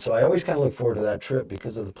smaller. And so I always kind of look forward to that trip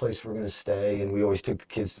because of the place we're going to stay. And we always took the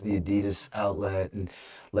kids to the Adidas outlet and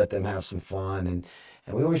let them have some fun. And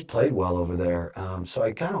we always played well over there. So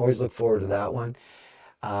I kind of always look forward to that one.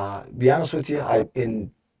 Be honest with you,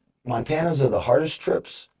 in Montana's are the hardest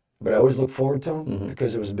trips, but I always look forward to them mm-hmm.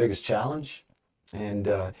 because it was the biggest challenge. And,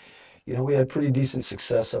 you know, we had pretty decent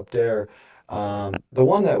success up there. The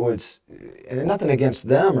one that was, and nothing against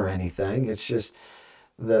them or anything, it's just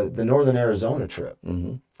the Northern Arizona trip.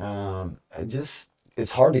 Mm-hmm.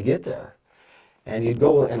 It's hard to get there. And you'd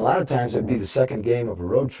go, and a lot of times it'd be the second game of a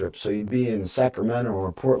road trip. So you'd be in Sacramento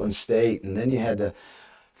or Portland State, and then you had to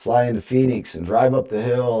fly into Phoenix and drive up the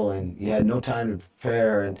hill, and you had no time to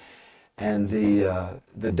prepare, and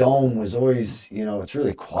the dome was always, you know, it's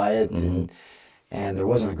really quiet, mm-hmm. and there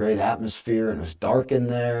wasn't a great atmosphere, and it was dark in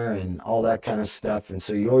there and all that kind of stuff, and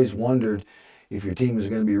so you always wondered if your team was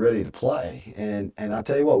going to be ready to play, and I'll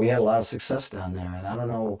tell you what, we had a lot of success down there, and I don't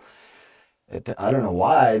know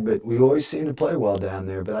why, but we always seemed to play well down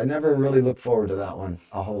there, but I never really looked forward to that one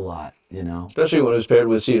a whole lot, you know. Especially when it was paired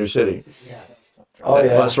with Cedar City. Yeah. Oh yeah,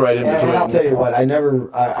 that's right in between. And I'll tell you what, I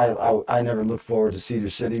never looked forward to Cedar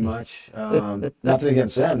City much. Nothing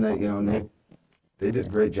against them, they did a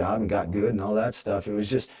great job and got good and all that stuff. It was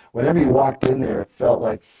just whenever you walked in there, it felt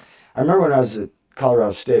like. I remember when I was at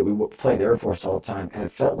Colorado State, we played Air Force all the time, and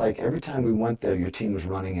it felt like every time we went there, your team was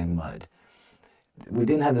running in mud. We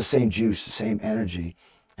didn't have the same juice, the same energy,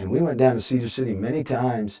 and we went down to Cedar City many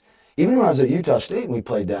times. Even when I was at Utah State and we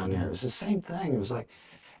played down there, it was the same thing. It was like.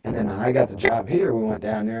 And then when I got the job here, we went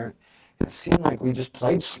down there. It seemed like we just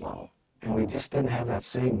played slow, and we just didn't have that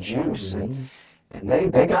same juice. Mm-hmm.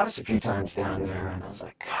 And they got us a few times down there, and I was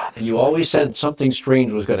like, God. And you always said something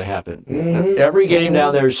strange was going to happen. Mm-hmm. Every game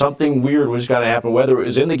down there, something weird was going to happen, whether it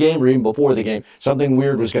was in the game or even before the game. Something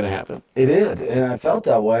weird was going to happen. It did, and I felt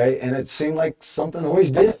that way, and it seemed like something always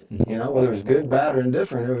did. You know, whether it was good, bad, or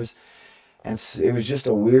indifferent, it was just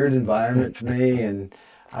a weird environment for me, and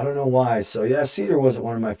I don't know why. So, yeah, Cedar wasn't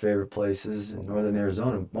one of my favorite places in Northern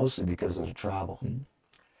Arizona, mostly because of the travel.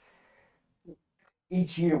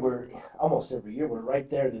 Each year, almost every year, we're right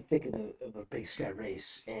there in the thick of the Big Sky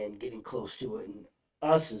race and getting close to it. And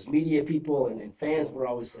us as media people and fans, we're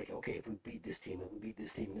always like, okay, if we beat this team, and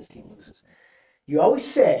this team loses. You always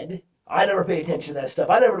said, I never pay attention to that stuff.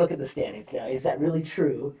 I never look at the standings now. Is that really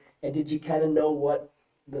true? And did you kind of know what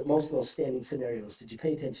most of those standing scenarios, did you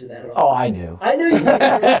pay attention to that at all? Oh, I knew. I knew you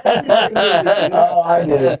did. Oh, I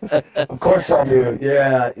knew. Of course I knew.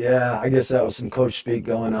 Yeah. I guess that was some coach speak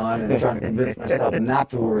going on and trying to convince myself not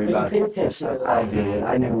to worry about it. I did.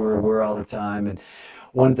 I knew where we were all the time. And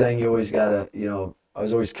one thing you always gotta, I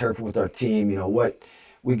was always careful with our team.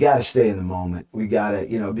 We got to stay in the moment. We got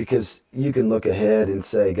to, because you can look ahead and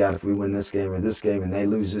say, God, if we win this game or this game and they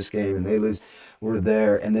lose this game and they lose, we're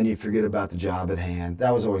there. And then you forget about the job at hand.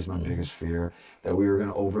 That was always my biggest fear, that we were going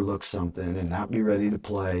to overlook something and not be ready to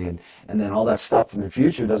play. And then all that stuff in the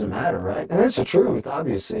future doesn't matter, right? And that's the truth,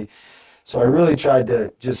 obviously. So I really tried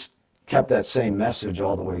to just kept that same message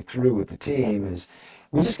all the way through with the team is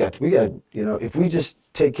we got to, if we just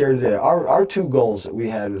take care today, our two goals that we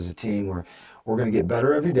had as a team were, we're going to get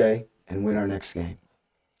better every day and win our next game.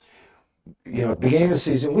 At the beginning of the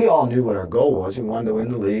season, we all knew what our goal was. We wanted to win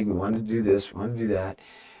the league. We wanted to do this. We wanted to do that.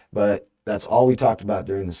 But that's all we talked about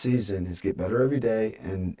during the season is get better every day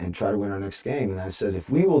and try to win our next game. And I said,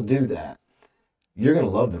 if we will do that, you're going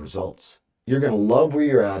to love the results. You're going to love where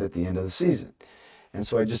you're at the end of the season. And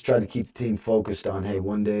so I just tried to keep the team focused on, hey,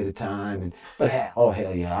 one day at a time. Hell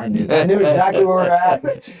yeah, I knew exactly where we're at. I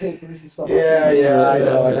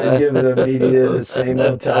know. And then give the media the same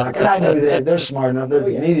old talk. And I knew they're smart enough. The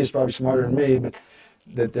media's probably smarter than me, but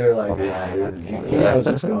that they're like, yeah, he knows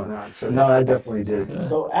what's going on. So no, I definitely did.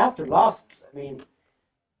 So after losses,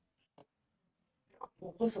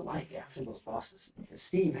 what was it like after those losses? Because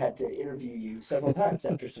Steve had to interview you several times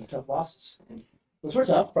after some tough losses. And those were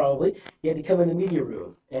tough, probably. You had to come in the media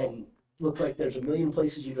room and look like there's a million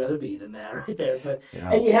places you'd rather be than that right there. But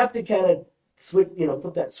and you have to kind of switch,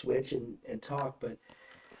 put that switch and talk. But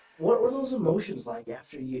what were those emotions like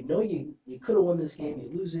after you could have won this game,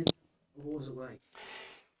 you lose it? What was it like?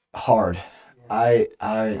 Hard. Yeah.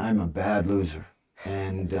 I'm a bad loser,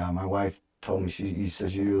 and my wife told me she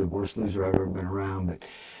says you're the worst loser I've ever been around.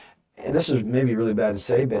 And this is maybe really bad to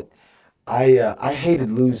say, but I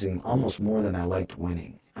hated losing almost more than I liked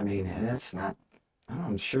winning. And that's not,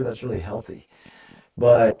 I'm sure that's really healthy.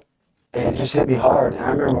 But it just hit me hard. And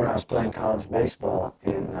I remember when I was playing college baseball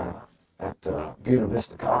at Buena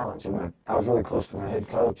Vista College, and I was really close to my head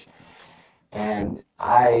coach. And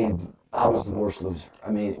I was the worst loser.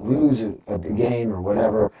 We lose a game or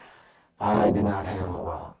whatever, I did not handle it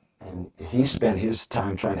well. And he spent his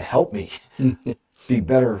time trying to help me be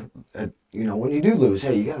better at, when you do lose,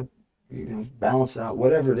 hey, you got to, balance out,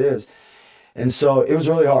 whatever it is. And so it was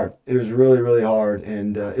really hard. It was really, really hard.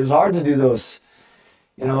 And it was hard to do those,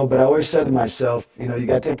 but I always said to myself, you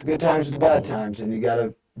got to take the good times with the bad times, and you got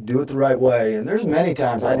to do it the right way. And there's many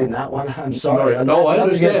times I did not want to, I'm sorry. No, I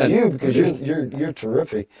understand. Against you because you're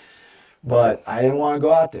terrific. But I didn't want to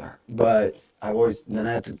go out there. But then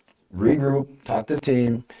I had to regroup, talk to the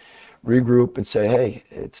team, regroup and say, hey,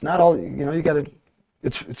 it's not all, you got to,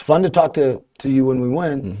 it's fun to talk to you when we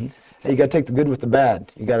win. Mm-hmm. Hey, you got to take the good with the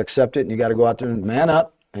bad. You got to accept it, and you got to go out there and man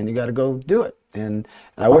up, and you got to go do it. And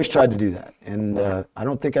I always tried to do that. And I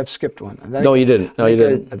don't think I've skipped one. No, you didn't.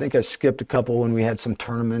 I think I skipped a couple when we had some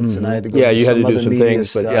tournaments, and I had to go do you had to do some things,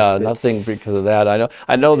 stuff, but nothing because of that.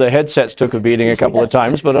 I know the headsets took a beating a couple of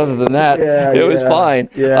times, but other than that, it was fine.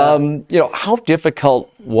 Yeah. How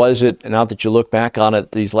difficult was it, now that you look back on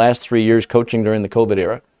it, these last 3 years coaching during the COVID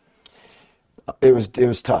era? It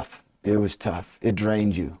was tough. It was tough. It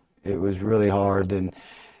drained you. It was really hard. And,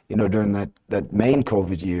 during that main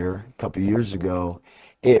COVID year, a couple of years ago,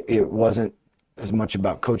 it wasn't as much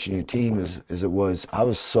about coaching your team as it was. I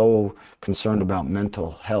was so concerned about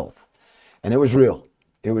mental health. And it was real.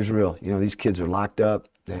 It was real. These kids are locked up.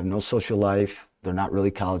 They have no social life. They're not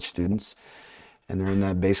really college students. And they're in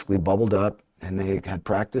that basically bubbled up. And they had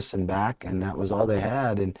practice and back, and that was all they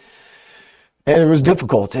had. And it was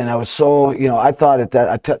difficult, and I was so, I thought at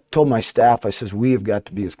that, told my staff, I says, we have got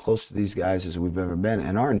to be as close to these guys as we've ever been,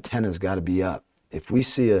 and our antenna's got to be up. If we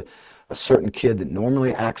see a certain kid that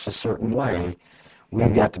normally acts a certain way,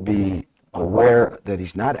 we've got to be aware that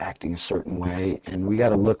he's not acting a certain way, and we got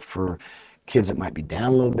to look for kids that might be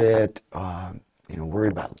down a little bit,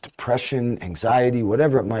 worried about depression, anxiety,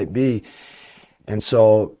 whatever it might be. And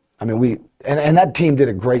so, and that team did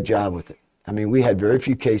a great job with it. We had very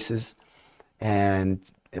few cases.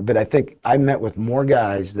 But I think I met with more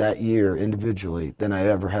guys that year individually than I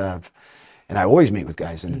ever have. And I always meet with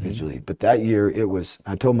guys individually. Mm-hmm. But that year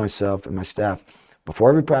I told myself and my staff, before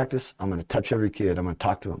every practice, I'm going to touch every kid. I'm going to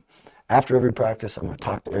talk to them. After every practice, I'm going to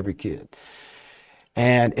talk to every kid.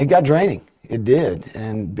 And it got draining. It did.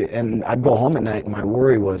 And I'd go home at night and my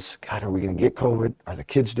worry was, God, are we going to get COVID? Are the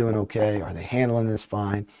kids doing okay? Are they handling this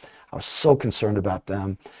fine? I was so concerned about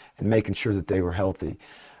them and making sure that they were healthy.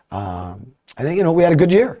 I think, we had a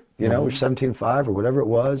good year, we were 17-5 or whatever it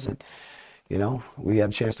was. And, we had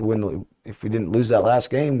a chance to win. If we didn't lose that last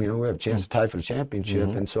game, we had a chance to tie for the championship.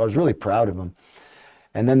 Mm-hmm. And so I was really proud of them.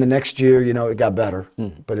 And then the next year, it got better,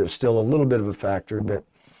 but it was still a little bit of a factor. But,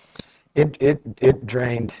 It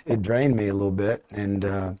drained me a little bit, and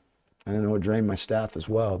I know it drained my staff as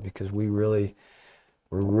well, because we were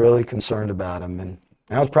really concerned about them, and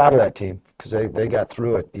I was proud of that team, because they got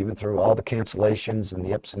through it, even through all the cancellations and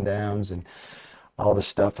the ups and downs and all the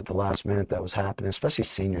stuff at the last minute that was happening, especially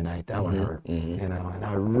senior night. That one hurt, you know, and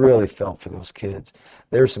I really felt for those kids.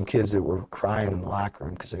 There were some kids that were crying in the locker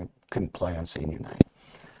room because they couldn't play on senior night.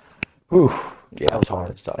 Whew, yeah, that was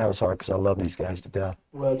hard. That was hard, because I love these guys to death.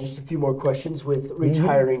 Well, just a few more questions with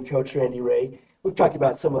retiring Coach Randy Rahe. We've talked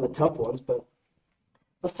about some of the tough ones, but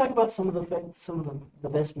let's talk about some of the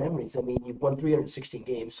best memories. I mean, you've won 316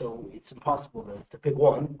 games, so it's impossible to pick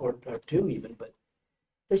one or two even, but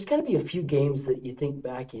there's got to be a few games that you think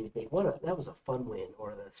back and you think, that was a fun win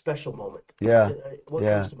or a special moment. Yeah. What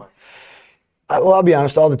comes to mind? Well, I'll be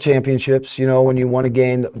honest, all the championships, you know, when you won a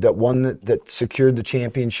game that secured the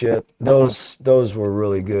championship, those were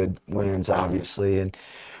really good wins, obviously. And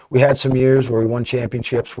we had some years where we won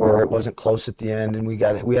championships where it wasn't close at the end, and we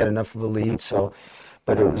had enough of a lead. So,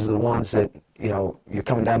 but it was the ones that, you know, you're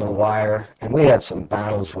coming down to the wire. And we had some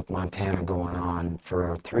battles with Montana going on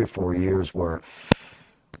for 3 or 4 years where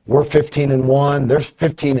we're 15-1, they're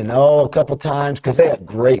 15-0 a couple times, because they had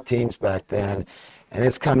great teams back then. And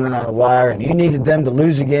it's coming out of the wire, and you needed them to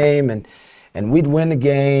lose a game, and we'd win the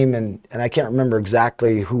game, and I can't remember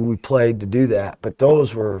exactly who we played to do that, but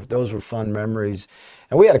those were fun memories.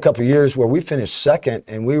 And we had a couple of years where we finished second,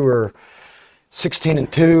 and we were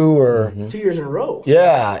 16-2 or 2 years in a row.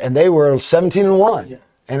 Yeah, and they were 17-1. Yeah.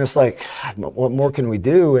 And it's like, God, what more can we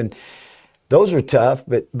do? And those were tough,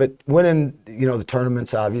 but winning, you know, the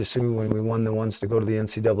tournaments, obviously, when we won the ones to go to the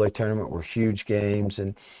NCAA tournament, were huge games,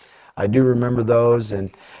 and I do remember those.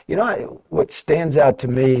 And, you know, what stands out to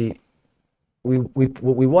me, we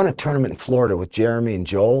won a tournament in Florida with Jeremy and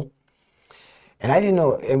Joel. And I didn't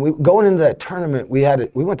know, and going into that tournament, we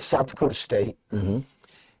went to South Dakota State. And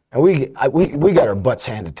we got our butts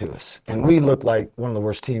handed to us. And we looked like one of the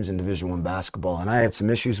worst teams in Division I basketball. And I had some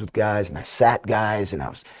issues with guys, and I sat guys, and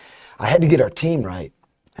I had to get our team right.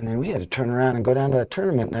 And then we had to turn around and go down to that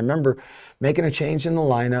tournament. And I remember making a change in the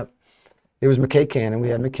lineup. It was McKay Cannon. We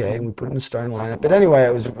had McKay, and we put him in the starting lineup. But anyway,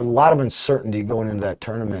 it was a lot of uncertainty going into that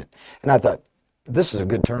tournament. And I thought, this is a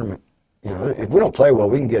good tournament. You know, if we don't play well,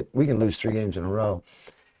 we can lose 3 games in a row.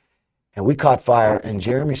 And we caught fire, and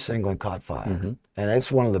Jeremy Singleton caught fire. And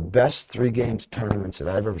it's one of the best 3 games tournaments that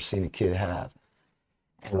I've ever seen a kid have.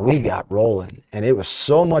 And we got rolling, and it was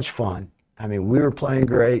so much fun. I mean, we were playing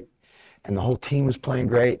great, and the whole team was playing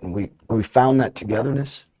great, and we found that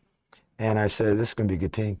togetherness. And I said, this is going to be a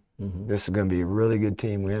good team. This is going to be a really good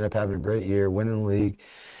team. We ended up having a great year, winning the league.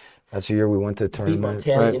 That's the year we went to the tournament.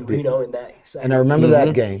 Beat Montana in Reno in that exciting. And I remember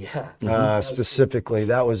that game Yeah. specifically.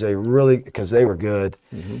 That was because they were good.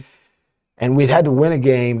 And we'd had to win a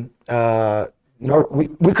game.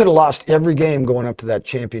 We could have lost every game going up to that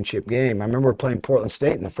championship game. I remember playing Portland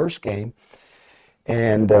State in the first game,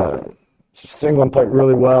 and Singleton played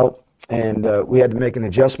really well, and we had to make an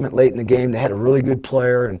adjustment late in the game. They had a really good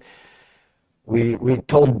player, and we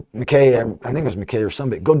told McKay, I think it was McKay or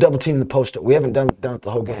somebody, go double team the post-up. We haven't done it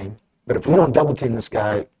the whole game, but if we don't double team this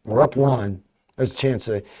guy, we're up 1. There's a chance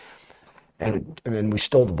and we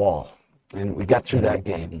stole the ball, and we got through that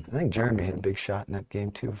game. I think Jeremy had a big shot in that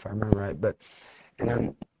game too, if I remember right. And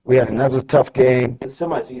then we had another tough game. The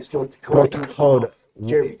semis against North North Dakota.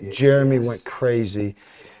 Dakota. Jeremy went crazy,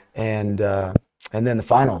 and then the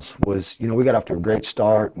finals was, you know, we got off to a great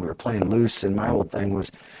start. We were playing loose, and my whole thing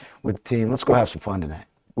was with the team, let's go have some fun tonight.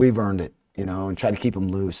 We've earned it, you know, and try to keep them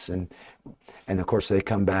loose. And of course they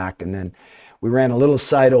come back, and then we ran a little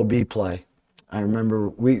side OB play. I remember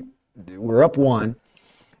we were up 1,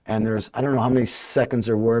 and there's, I don't know how many seconds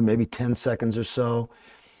there were, maybe 10 seconds or so.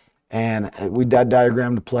 And we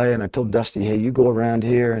diagrammed the play, and I told Dusty, hey, you go around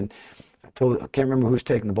here. And I can't remember who's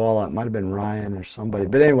taking the ball out. It might have been Ryan or somebody.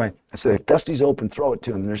 But anyway, I said, if Dusty's open, throw it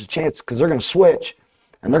to him. There's a chance, because they're going to switch,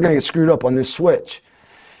 and they're going to get screwed up on this switch.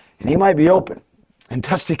 And he might be open. And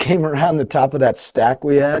Dusty came around the top of that stack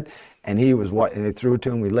we had, and and they threw it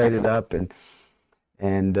to him. We laid it up, and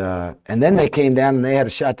then they came down, and they had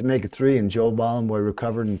a shot to make a 3, and Joel Bollenboy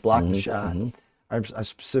recovered and blocked the shot. I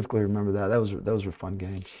specifically remember that. Those were fun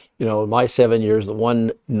games. You know, in my 7 years, the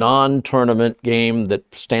one non-tournament game that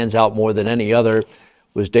stands out more than any other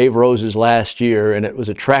was Dave Rose's last year, and it was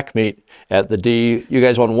a track meet at the D. You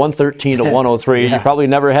guys won 113-103. Yeah. You probably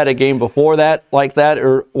never had a game before that like that,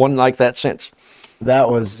 or one like that since. That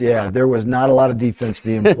was, there was not a lot of defense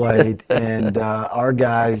being played, and our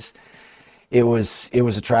guys, it was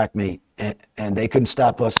a track meet, and they couldn't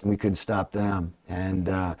stop us, and we couldn't stop them. And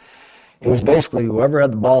it was basically whoever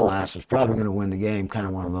had the ball last was probably going to win the game, kind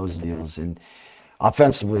of one of those deals. And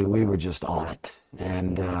offensively, we were just on it.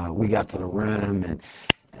 And we got to the rim, and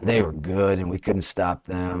they were good, and we couldn't stop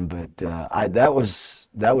them. But I've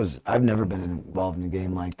never been involved in a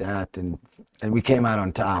game like that. And we came out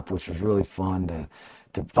on top, which was really fun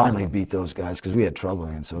to finally beat those guys, because we had trouble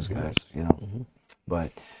against those guys, you know.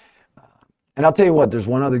 But and I'll tell you what, there's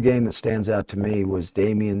one other game that stands out to me was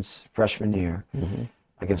Damien's freshman year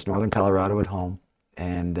against Northern Colorado at home.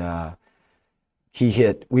 And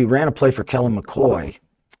we ran a play for Kellen McCoy,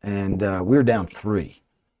 and we were down 3.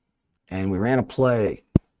 And we ran a play,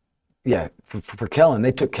 for Kellen.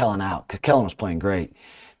 They took Kellen out because Kellen was playing great.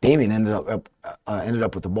 Damien ended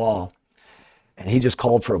up with the ball, and he just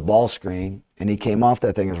called for a ball screen, and he came off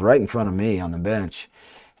that thing. It was right in front of me on the bench.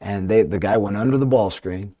 And the guy went under the ball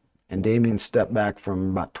screen, and Damien stepped back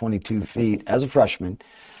from about 22 feet as a freshman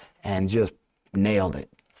and just nailed it.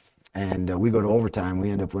 And we go to overtime. We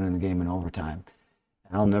end up winning the game in overtime.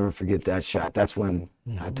 And I'll never forget that shot. That's when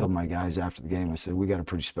I told my guys after the game, I said, we got a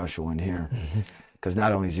pretty special one here. Because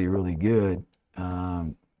not only is he really good,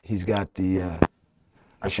 he's got the,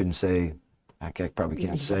 I shouldn't say, I probably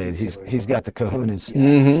can't say it. He's got the kahunas.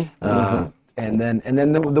 And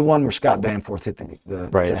then the one where Scott Banforth hit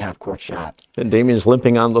the half-court shot. And Damien's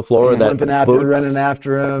limping on the floor. He's limping out there, running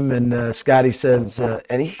after him, and Scotty says,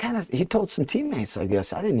 and he told some teammates, I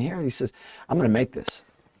guess, I didn't hear it. He says, I'm going to make this,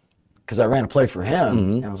 because I ran a play for him.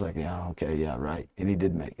 And I was like, yeah, okay, yeah, right. And he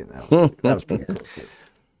did make it. That was pretty cool too.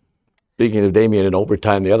 Speaking of Damien in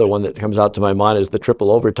overtime, the other one that comes out to my mind is the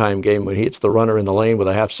triple overtime game when he hits the runner in the lane with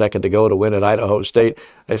a half second to go to win at Idaho State.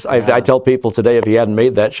 I tell people today, if he hadn't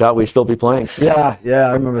made that shot, we'd still be playing. Yeah,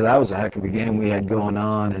 I remember that was a heck of a game we had going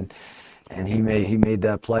on, and he made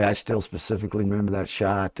that play. I still specifically remember that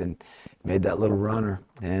shot, and made that little runner.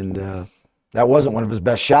 And that wasn't one of his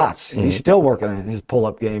best shots. He's still working on his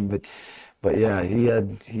pull-up game, but yeah, he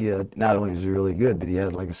had not only was he really good, but he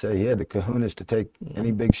had, like I said, he had the kahunas to take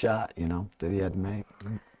any big shot, you know, that he had to make.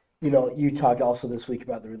 You know, you talked also this week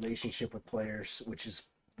about the relationship with players, which is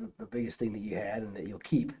the biggest thing that you had and that you'll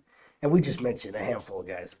keep. And we just mentioned a handful of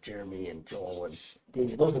guys, Jeremy and Joel and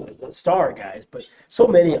David. Those are the star guys, but so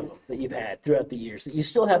many of them that you've had throughout the years that you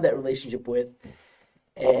still have that relationship with,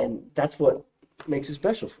 and that's what makes it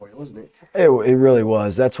special for you, wasn't it? It really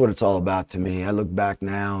was. That's what it's all about to me. I look back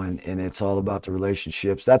now, and it's all about the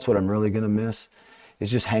relationships. That's what I'm really going to miss, is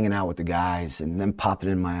just hanging out with the guys and them popping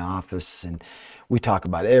in my office, and we talk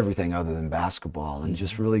about everything other than basketball, and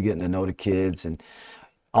just really getting to know the kids, and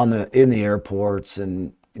in the airports,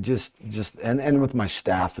 and just and with my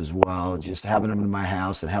staff as well, just having them in my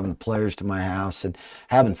house and having the players to my house and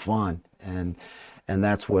having fun. And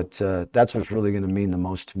that's what's really going to mean the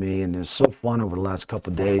most to me. And it's so fun over the last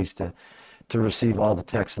couple of days to receive all the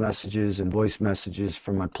text messages and voice messages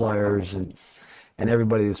from my players and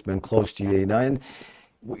everybody that's been close to you. You know, and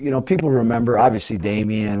you know, people remember, obviously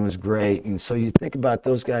Damien was great, and so you think about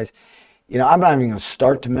those guys. You know, I'm not even going to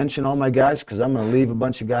start to mention all my guys because I'm going to leave a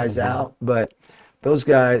bunch of guys out, but those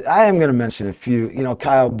guys, I am going to mention a few. You know,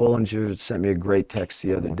 Kyle Bullinger sent me a great text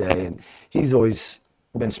the other day, and he's always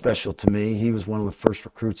been special to me. He was one of the first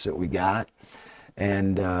recruits that we got,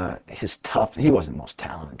 and he wasn't the most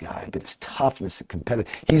talented guy, but his toughness and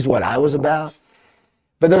competitive, he's what I was about.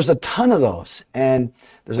 But there's a ton of those, and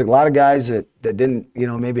there's a lot of guys that didn't, you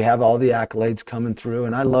know, maybe have all the accolades coming through,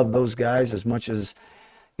 and I love those guys as much as,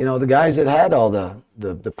 you know, the guys that had all the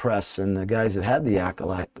press and the guys that had the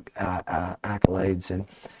accolades,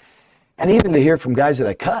 and even to hear from guys that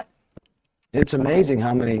I cut. It's amazing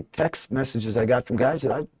how many text messages I got from guys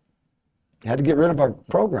that I had to get rid of our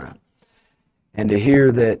program. And to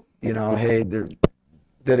hear that, you know, hey,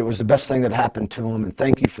 that it was the best thing that happened to them, and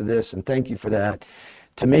thank you for this, and thank you for that.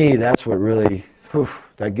 To me, that's what really,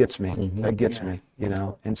 that gets me. That gets me, you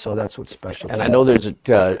know, and so that's what's special. And I know there's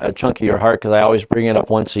a chunk of your heart, because I always bring it up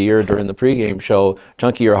once a year during the pregame show,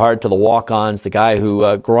 chunk of your heart to the walk-ons, the guy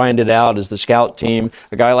who grinded out as the scout team,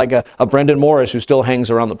 a guy like a Brendan Morris who still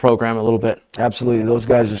hangs around the program a little bit. Absolutely. Those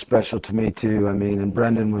guys are special to me too. I mean, and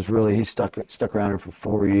Brendan was really, he stuck around here for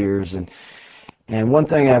 4 years. And one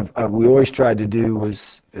thing we always tried to do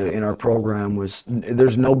was in our program was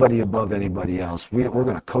there's nobody above anybody else. We're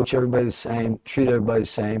going to coach everybody the same, treat everybody the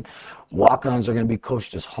same. Walk-ons are going to be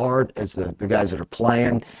coached as hard as the guys that are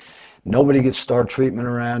playing. Nobody gets star treatment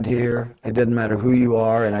around here. It doesn't matter who you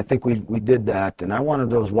are, and I think we did that. And I wanted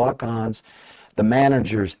those walk-ons, the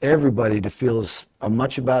managers, everybody to feel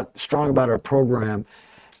strong about our program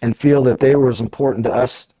and feel that they were as important to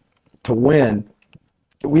us to win.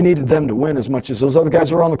 We needed them to win as much as those other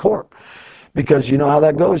guys were on the court, because you know how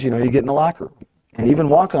that goes. You know, you get in the locker room and even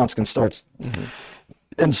walk-ons can start.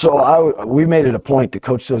 And so we made it a point to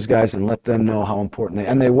coach those guys and let them know how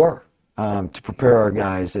important they were to prepare our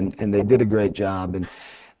guys, and they did a great job,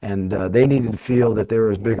 and they needed to feel that they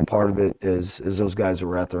were as big a part of it as those guys that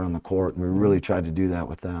were out there on the court, and we really tried to do that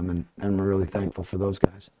with them, and we're really thankful for those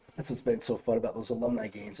guys. That's what's been so fun about those alumni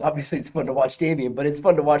games. Obviously, it's fun to watch Damian, but it's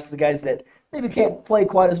fun to watch the guys that maybe can't play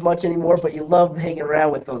quite as much anymore, but you love hanging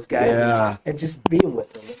around with those guys and just being with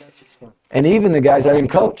them. That's what's fun. And even the guys I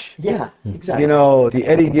didn't coach. Yeah, exactly. You know, the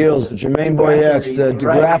Eddie Gills, the Jermaine Boyettes, the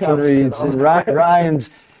DeGraffenrieds, and Ryans,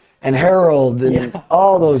 and Harold, and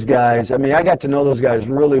all those guys. I mean, I got to know those guys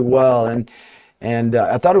really well, and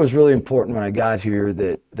I thought it was really important when I got here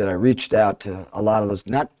that I reached out to a lot of those,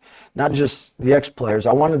 not just the ex-players.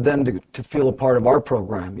 I wanted them to feel a part of our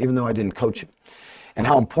program, even though I didn't coach them, and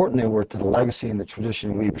how important they were to the legacy and the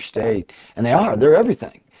tradition of Weber State. And they're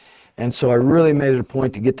everything. And so I really made it a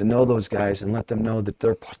point to get to know those guys and let them know that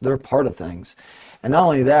they're part of things. And not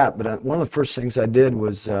only that, but one of the first things I did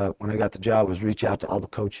was, when I got the job, was reach out to all the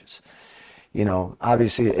coaches. You know,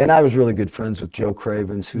 obviously, and I was really good friends with Joe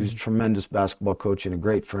Cravens, who's a tremendous basketball coach and a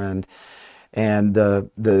great friend. And the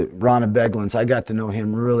Ronna Beglins, I got to know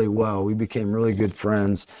him really well. We became really good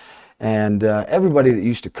friends. And everybody that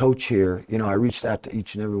used to coach here, you know, I reached out to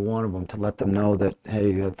each and every one of them to let them know that,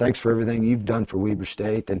 hey, thanks for everything you've done for Weber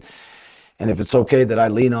State, and if it's okay that I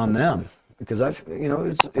lean on them, because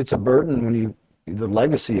it's a burden when the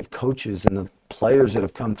legacy of coaches and the players that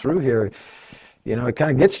have come through here, you know, it kind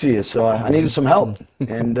of gets to you. So I needed some help,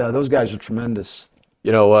 and those guys are tremendous.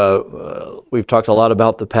 You know, we've talked a lot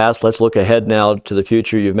about the past. Let's look ahead now to the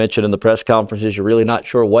future. You've mentioned in the press conferences you're really not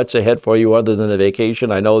sure what's ahead for you other than the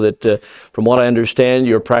vacation. I know that from what I understand,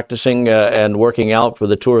 you're practicing and working out for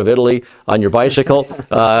the Tour of Italy on your bicycle.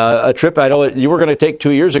 A trip I know you were going to take 2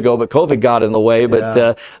 years ago, but COVID got in the way.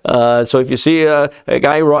 But so if you see a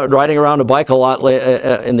guy riding around a bike a lot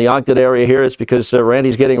in the Ogden area here, it's because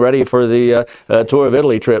Randy's getting ready for the Tour of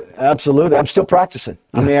Italy trip. Absolutely. I'm still practicing.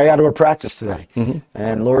 I mean, I got to practice today.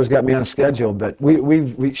 And Laura's got me on a schedule, but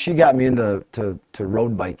she got me into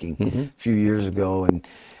road biking a few years ago,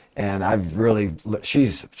 and I've really,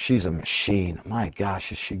 she's a machine. My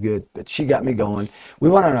gosh, is she good? But she got me going. We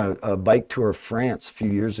went on a bike tour of France a few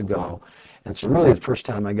years ago, and it's really the first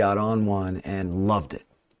time I got on one and loved it.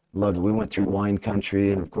 Loved it. We went through wine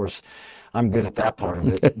country, and of course, I'm good at that part of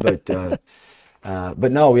it.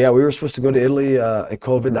 But no, we were supposed to go to Italy at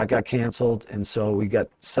COVID. That got canceled, and so we got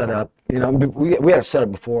set up. You know, we had it set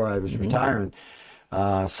up before I was retiring.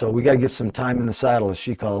 So we got to get some time in the saddle, as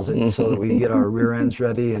she calls it, so that we can get our rear ends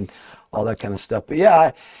ready and all that kind of stuff. But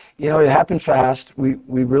yeah, you know, it happened fast. We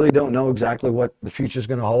really don't know exactly what the future's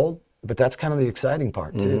going to hold, but that's kind of the exciting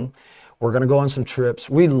part too. We're going to go on some trips.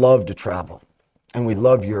 We love to travel, and we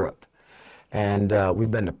love Europe. And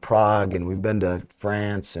we've been to Prague, and we've been to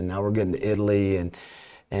France, and now we're getting to Italy, and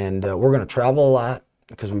we're going to travel a lot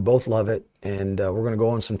because we both love it, and we're going to go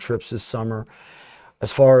on some trips this summer.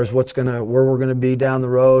 As far as where we're going to be down the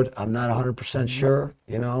road, I'm not 100% sure.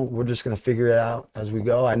 You know, we're just going to figure it out as we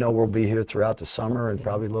go. I know we'll be here throughout the summer and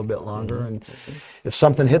probably a little bit longer. And if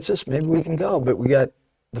something hits us, maybe we can go. But we got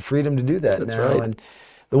the freedom to do that now. Right. And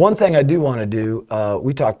the one thing I do want to do,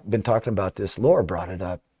 been talking about this. Laura brought it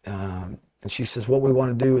up. And she says, what we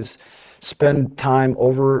want to do is spend time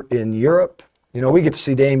over in Europe. You know, we get to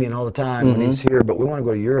see Damian all the time when he's here, but we want to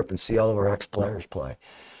go to Europe and see all of our ex-players play.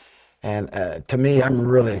 And to me, I'm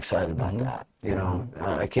really excited about that. You know,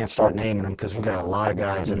 I can't start naming them because we've got a lot of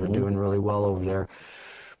guys that are doing really well over there.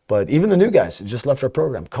 But even the new guys that just left our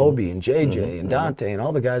program, Kobe and JJ and Dante and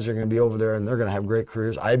all the guys are going to be over there, and they're going to have great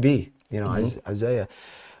careers. IB, you know, Isaiah.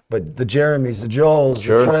 But the Jeremys, the Joels,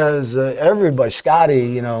 the Trez, everybody, Scotty,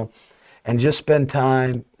 you know, and just spend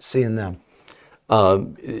time seeing them.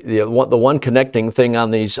 The one connecting thing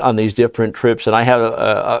on these different trips, and I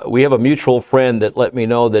have we have a mutual friend that let me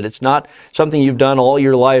know that it's not something you've done all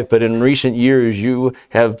your life, but in recent years you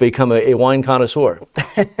have become a wine connoisseur.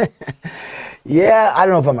 Yeah, I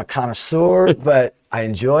don't know if I'm a connoisseur, but I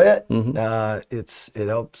enjoy it. It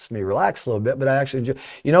helps me relax a little bit, but I actually enjoy.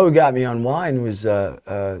 You know, who got me on wine was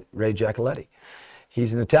Ray Giacoletti.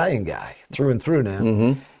 He's an Italian guy through and through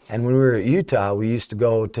now. And when we were at Utah, we used to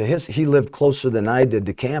go to he lived closer than I did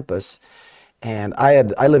to campus. And I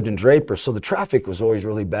lived in Draper, so the traffic was always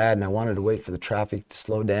really bad, and I wanted to wait for the traffic to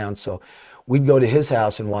slow down. So we'd go to his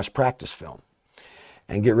house and watch practice film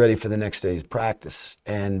and get ready for the next day's practice.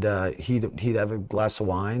 And he'd have a glass of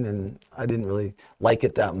wine, and I didn't really like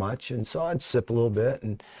it that much. And so I'd sip a little bit,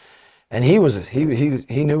 and he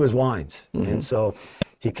knew his wines. And so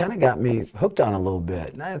he kind of got me hooked on a little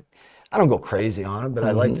bit. And I don't go crazy on it, but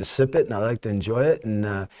I like to sip it and I like to enjoy it.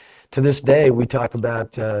 And to this day, we talk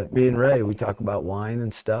about, me and Ray, we talk about wine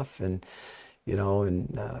and stuff. And, you know,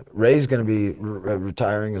 and Ray's going to be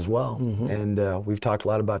retiring as well. And we've talked a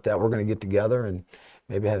lot about that. We're going to get together and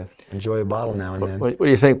maybe enjoy a bottle now and then. What do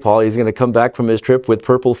you think, Paul? He's going to come back from his trip with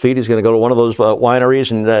purple feet. He's going to go to one of those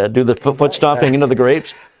wineries and do the foot stomping into the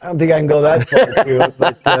grapes. I don't think I can go that far to it,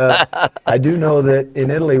 but I do know that in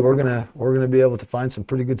Italy we're gonna be able to find some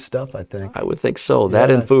pretty good stuff. I think. I would think so. That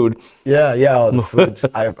and food. Yeah. Oh, the food's.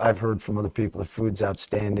 I've heard from other people the food's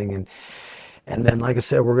outstanding, and then like I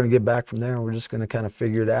said, we're gonna get back from there and we're just gonna kind of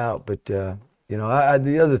figure it out. But you know,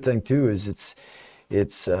 the other thing too is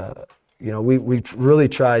it's you know, we've really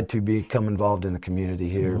tried to become involved in the community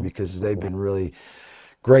here because they've been really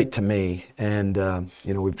great to me, and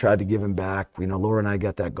you know, we've tried to give him back. You know, Laura and I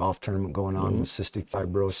got that golf tournament going on with cystic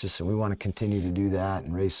fibrosis, and we want to continue to do that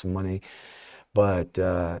and raise some money. But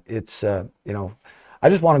it's you know, I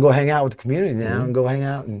just want to go hang out with the community now and go hang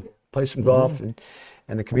out and play some golf, and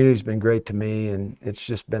the community's been great to me, and it's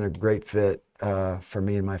just been a great fit for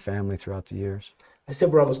me and my family throughout the years. I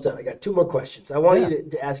said we're almost done. I got 2 more questions. I want you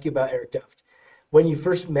to ask you about Eric Duft. When you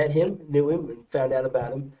first met him, knew him, and found out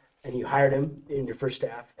about him, and you hired him in your first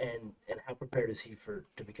staff, and how prepared is he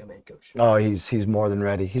to become head coach? Oh, he's more than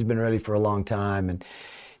ready. He's been ready for a long time, and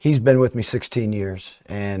he's been with me 16 years.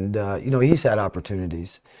 And you know, he's had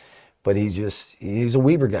opportunities, but he's a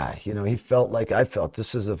Weber guy. You know, he felt like I felt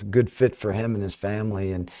this is a good fit for him and his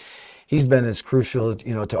family, and he's been as crucial,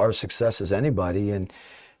 you know, to our success as anybody. And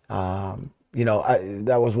you know,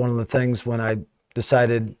 that was one of the things when I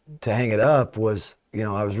decided to hang it up was, you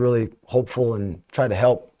know, I was really hopeful and tried to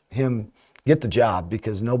help him get the job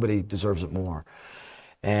because nobody deserves it more.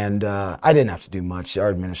 And I didn't have to do much. Our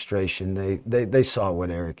administration, they saw what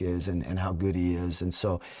Eric is and how good he is. And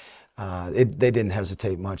so they didn't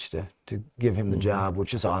hesitate much to give him the job,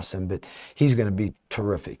 which is awesome. But he's going to be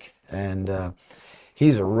terrific. And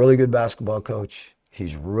he's a really good basketball coach.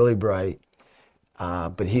 He's really bright.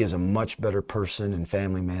 But he is a much better person and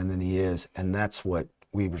family man than he is. And that's what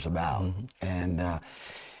Weber's about. And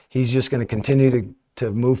he's just going to continue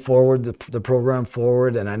to move forward, the program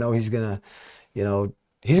forward. And I know he's going to, you know,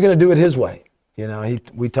 he's going to do it his way. You know,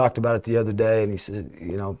 we talked about it the other day, and he said,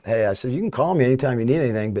 you know, hey, I said, you can call me anytime you need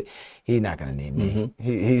anything, but he's not going to need me.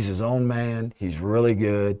 He's his own man. He's really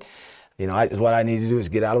good. You know, what I need to do is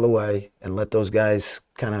get out of the way and let those guys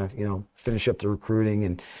kind of, you know, finish up the recruiting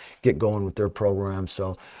and get going with their program.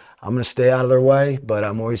 So I'm going to stay out of their way, but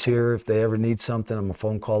I'm always here. If they ever need something, I'm a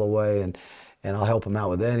phone call away, and I'll help him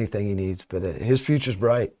out with anything he needs. But his future's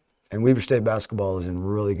bright, and Weber State basketball is in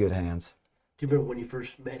really good hands. Do you remember when you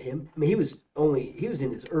first met him? I mean, he was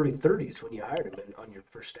in his early 30s when you hired him on your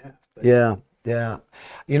first staff. But... Yeah.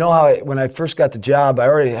 You know how when I first got the job, I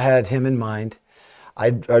already had him in mind.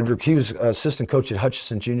 He was assistant coach at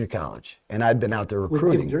Hutchinson Junior College, and I'd been out there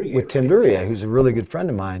recruiting with Tim Duryea, who's a really good friend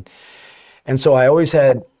of mine. And so I always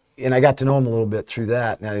had, and I got to know him a little bit through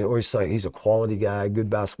that, and I always thought he's a quality guy, good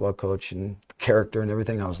basketball coach, and character and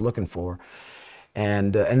everything I was looking for.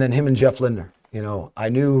 And then him and Jeff Lindner, you know, I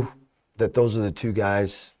knew that those are the two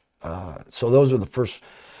guys. So those were the first.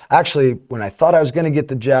 Actually, when I thought I was going to get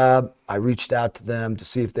the job, I reached out to them to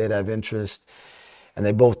see if they'd have interest. And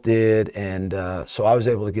they both did, and so I was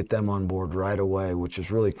able to get them on board right away, which is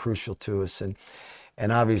really crucial to us. And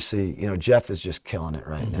obviously, you know, Jeff is just killing it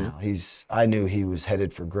right now. I knew he was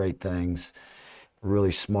headed for great things.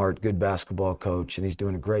 Really smart, good basketball coach, and he's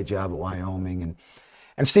doing a great job at Wyoming.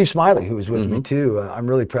 And Steve Smiley, who was with me too. I'm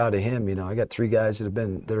really proud of him. You know, I got 3 guys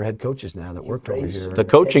that are head coaches now that worked over here. The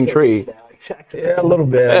coaching tree. Exactly. Yeah, a little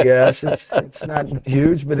bit, I guess. It's not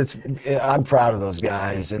huge, but I'm proud of those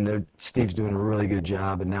guys. And Steve's doing a really good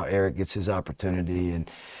job. And now Eric gets his opportunity.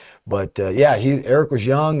 But Eric was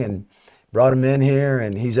young and brought him in here,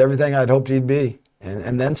 and he's everything I'd hoped he'd be,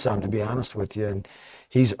 and then some, to be honest with you. And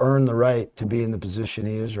he's earned the right to be in the position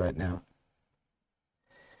he is right now.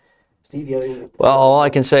 Steve, you have anything? Well, all I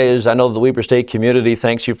can say is I know the Weber State community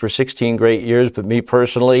thanks you for 16 great years, but me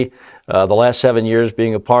personally, the last 7 years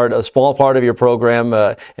being a small part of your program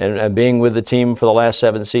and being with the team for the last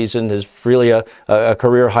 7 seasons is really a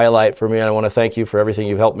career highlight for me. And I want to thank you for everything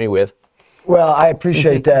you've helped me with. Well, I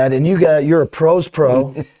appreciate that. And you're a pros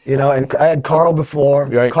pro, you know, and I had Carl before.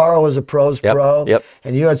 Right. Carl was a pros pro. Yep.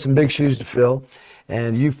 And you had some big shoes to fill.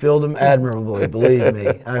 And you filled them admirably, believe me.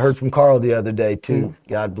 I heard from Carl the other day, too.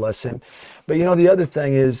 God bless him. But, you know, the other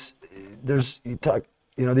thing is you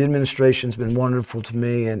know, the administration's been wonderful to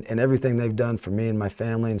me and everything they've done for me and my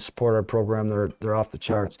family and support our program, they're off the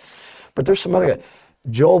charts. But there's some other guys.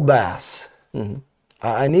 Joel Bass.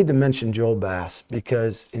 I need to mention Joel Bass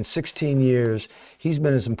because in 16 years, he's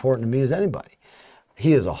been as important to me as anybody.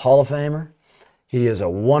 He is a Hall of Famer. He is a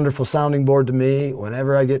wonderful sounding board to me.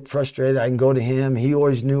 Whenever I get frustrated, I can go to him. He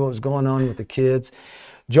always knew what was going on with the kids.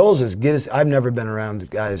 Joel's as good as, I've never been around a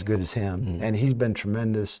guy as good as him, and he's been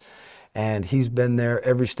tremendous. And he's been there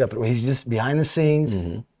every step of the way. He's just behind the scenes,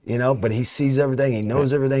 you know, but he sees everything. He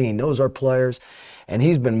knows everything. He knows our players. And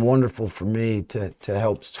he's been wonderful for me to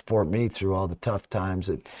help support me through all the tough times,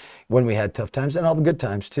 when we had tough times, and all the good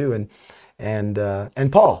times too.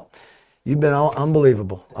 And Paul, you've been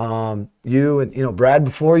unbelievable. You and Brad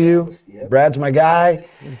before you. Brad's my guy,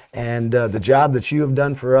 and the job that you have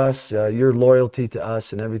done for us, your loyalty to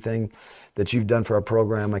us, and everything that you've done for our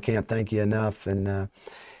program, I can't thank you enough. And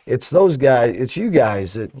it's those guys, it's you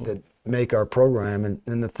guys that make our program,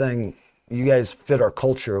 and the thing. You guys fit our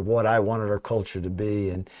culture of what I wanted our culture to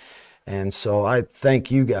be, and so I thank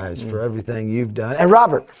you guys for everything you've done. And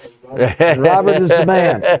Robert is the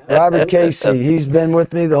man. Robert Casey, he's been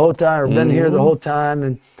with me the whole time, or been here the whole time,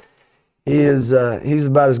 and he's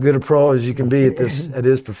about as good a pro as you can be at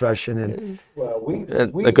his profession. And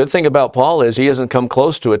the good thing about Paul is he hasn't come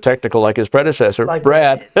close to a technical like his predecessor,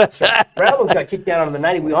 Brad. Brad almost got kicked out on the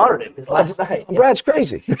night we honored him his last night. Brad's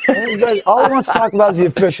crazy. All he wants to talk about is the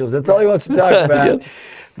officials. That's all he wants to talk about.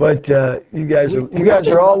 But you guys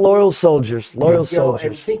are all loyal soldiers.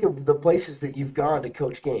 And think of the places that you've gone to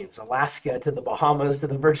coach games: Alaska, to the Bahamas, to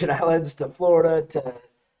the Virgin Islands, to Florida, to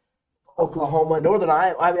Oklahoma, Northern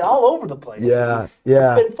Iowa. I mean, all over the place. Yeah.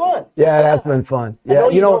 It's been fun. Yeah, it has been fun. I know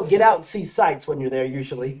you don't get out and see sights when you're there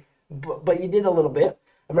usually, but you did a little bit.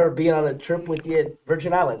 I remember being on a trip with you at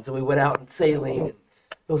Virgin Islands, and we went out and sailing and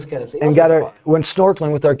those kind of things. And went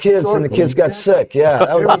snorkeling with our kids, and the kids got sick. Yeah,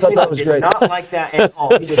 I thought that was great. Not like that at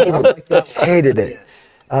all. He did not like that. Hated it.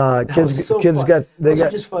 Yes. Kids got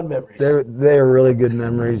just fun memories. They are really good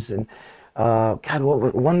memories. And God,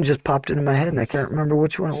 one just popped into my head, and I can't remember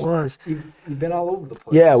which one it was. You've been all over the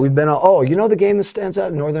place. Yeah, we've been the game that stands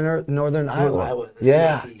out in Northern Iowa.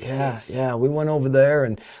 Yeah. We went over there,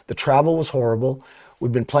 and the travel was horrible.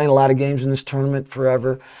 We've been playing a lot of games in this tournament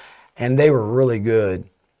forever, and they were really good.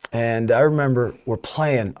 And I remember we're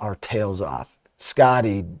playing our tails off.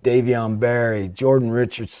 Scotty, Davion Barry, Jordan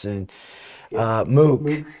Richardson, Mook.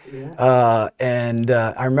 And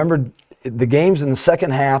I remember the game's in the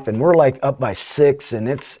second half, and we're like up by 6, and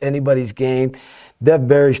it's anybody's game. Dev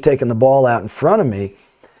Barry's taking the ball out in front of me,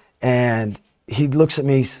 and he looks at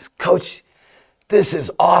me, he says, "Coach, this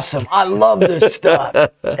is awesome. I love this stuff."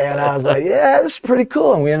 And I was like, "Yeah, this is pretty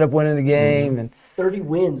cool." And we ended up winning the game. And 30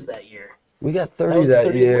 wins that year. We got 30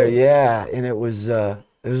 that year, yeah. And it was the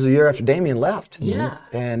year after Damien left. Yeah.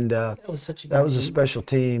 And that was such a special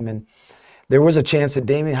team. And there was a chance that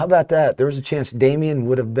Damien, how about that? There was a chance Damien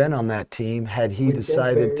would have been on that team had he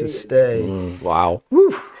decided to stay. Wow.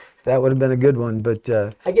 Whew, that would have been a good one. But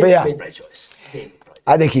I guess he made the right choice.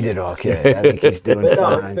 I think he did okay. I think he's doing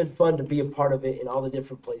fine. It's been fun to be a part of it in all the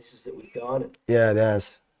different places that we've gone. And yeah, it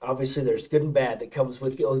has. Obviously, there's good and bad that comes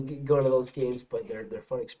with going to those games, but they're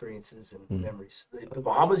fun experiences and memories. The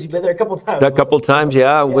Bahamas, you've been there a couple times. A couple times,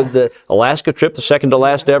 yeah. With the Alaska trip, the second to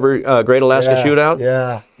last ever Great Alaska Shootout.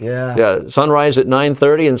 Yeah. Sunrise at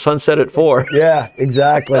 9:30 and sunset at 4. Yeah,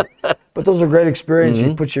 exactly. But those are great experiences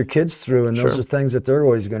you put your kids through, and those are things that they're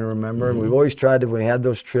always going to remember. And we've always tried to, when we had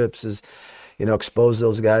those trips, is expose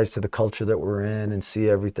those guys to the culture that we're in and see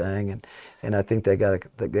everything. And I think they got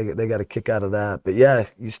a kick out of that. But yeah,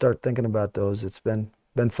 you start thinking about those. It's been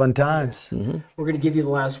fun times. We're going to give you the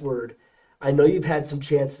last word. I know you've had some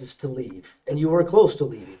chances to leave, and you were close to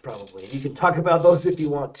leaving probably. You can talk about those if you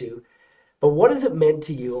want to. But what has it meant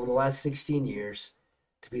to you over the last 16 years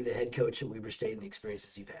to be the head coach at Weber State and the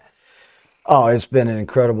experiences you've had? Oh, it's been an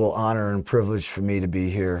incredible honor and privilege for me to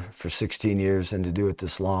be here for 16 years and to do it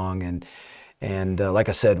this long. And like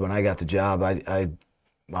I said, when I got the job, I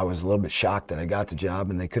was a little bit shocked that I got the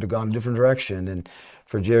job, and they could have gone a different direction. And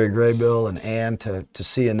for Jerry Graybill and Ann to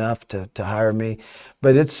see enough to hire me,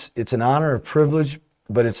 but it's an honor, a privilege,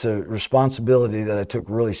 but it's a responsibility that I took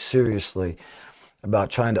really seriously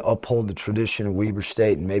about trying to uphold the tradition of Weber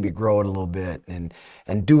State and maybe grow it a little bit and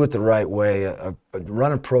do it the right way.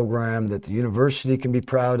 Run a program that the university can be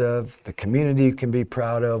proud of, the community can be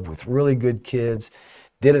proud of, with really good kids.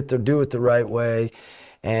 Do it the right way.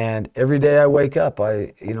 And every day I wake up,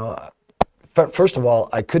 first of all,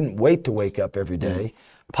 I couldn't wait to wake up every day,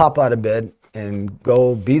 pop out of bed, and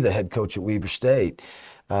go be the head coach at Weber State.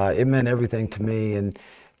 It meant everything to me, and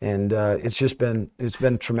it's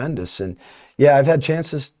been tremendous. And yeah, I've had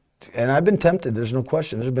chances, and I've been tempted. There's no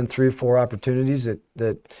question. There's been 3 or 4 opportunities that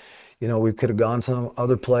we could have gone some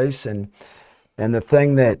other place, and And the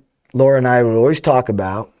thing that Laura and I would always talk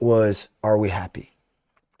about was, are we happy?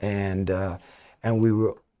 And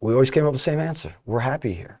we always came up with the same answer. We're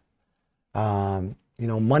happy here.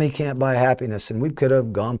 Money can't buy happiness, and we could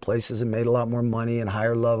have gone places and made a lot more money and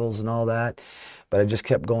higher levels and all that, but I just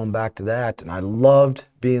kept going back to that. And I loved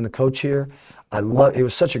being the coach here. It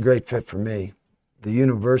was such a great fit for me. The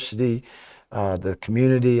university, the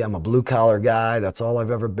community. I'm a blue collar guy. That's all I've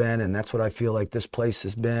ever been, and that's what I feel like this place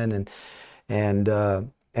has been. And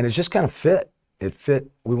it's just kind of fit. It fit.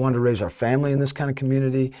 We wanted to raise our family in this kind of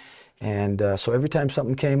community. And so every time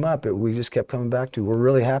something came up, we just kept coming back to, we're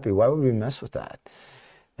really happy. Why would we mess with that?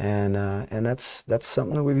 And that's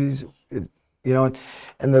something that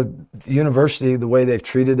and the university, the way they've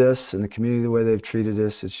treated us, and the community, the way they've treated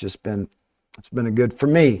us, it's been a good, for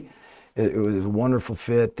me, it was a wonderful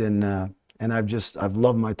fit. And I've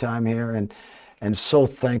loved my time here, and so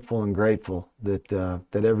thankful and grateful that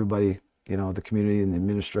everybody, the community and the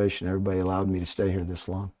administration, everybody allowed me to stay here this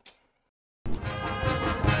long.